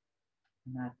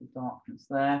and add the darkness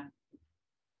there.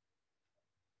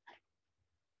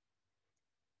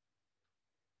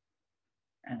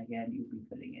 And again, you'll be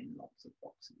filling in lots of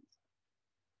boxes.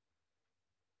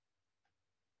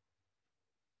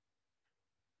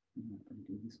 I'm not going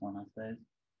to do this one, I suppose.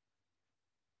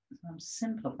 So I'm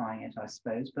simplifying it, I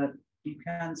suppose, but you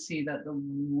can see that the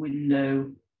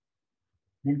window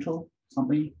lintel,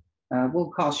 something,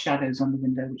 will cast shadows on the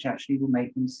window, which actually will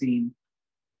make them seem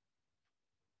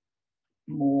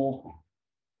more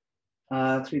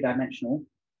three-dimensional.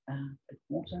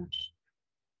 Water.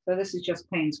 So this is just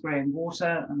Payne's grey and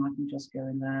water, and I can just go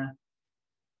in there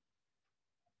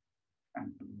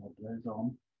and rub those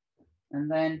on. And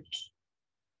then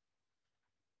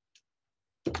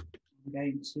I'm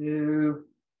going to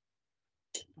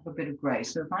have a bit of grey.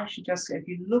 So if I should just, if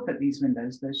you look at these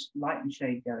windows, there's light and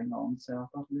shade going on. So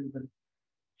I've got a little bit of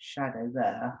shadow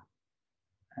there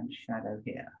and shadow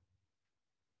here.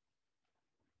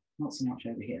 Not so much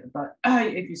over here, but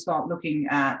if you start looking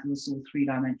at the sort of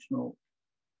three-dimensional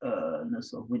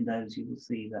sort of windows, you will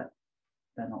see that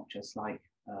they're not just like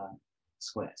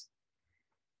squares.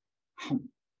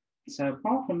 So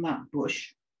apart from that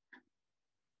bush,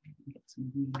 get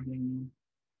some really,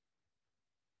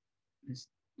 this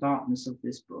darkness of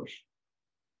this bush,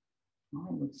 I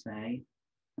would say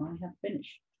I have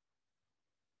finished.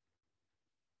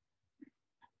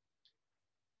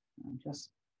 I'm just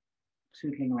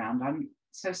tootling around.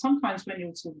 So sometimes when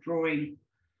you're sort of drawing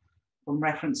from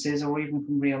references or even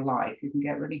from real life, you can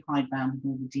get really hidebound with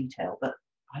all the detail, but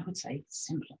I would say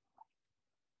simplify.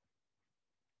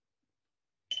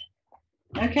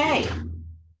 Okay,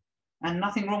 and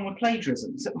nothing wrong with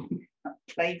plagiarism. So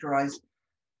plagiarize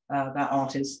that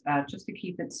artist just to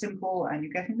keep it simple, and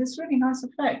you're getting this really nice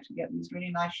effect. You get these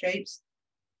really nice shapes.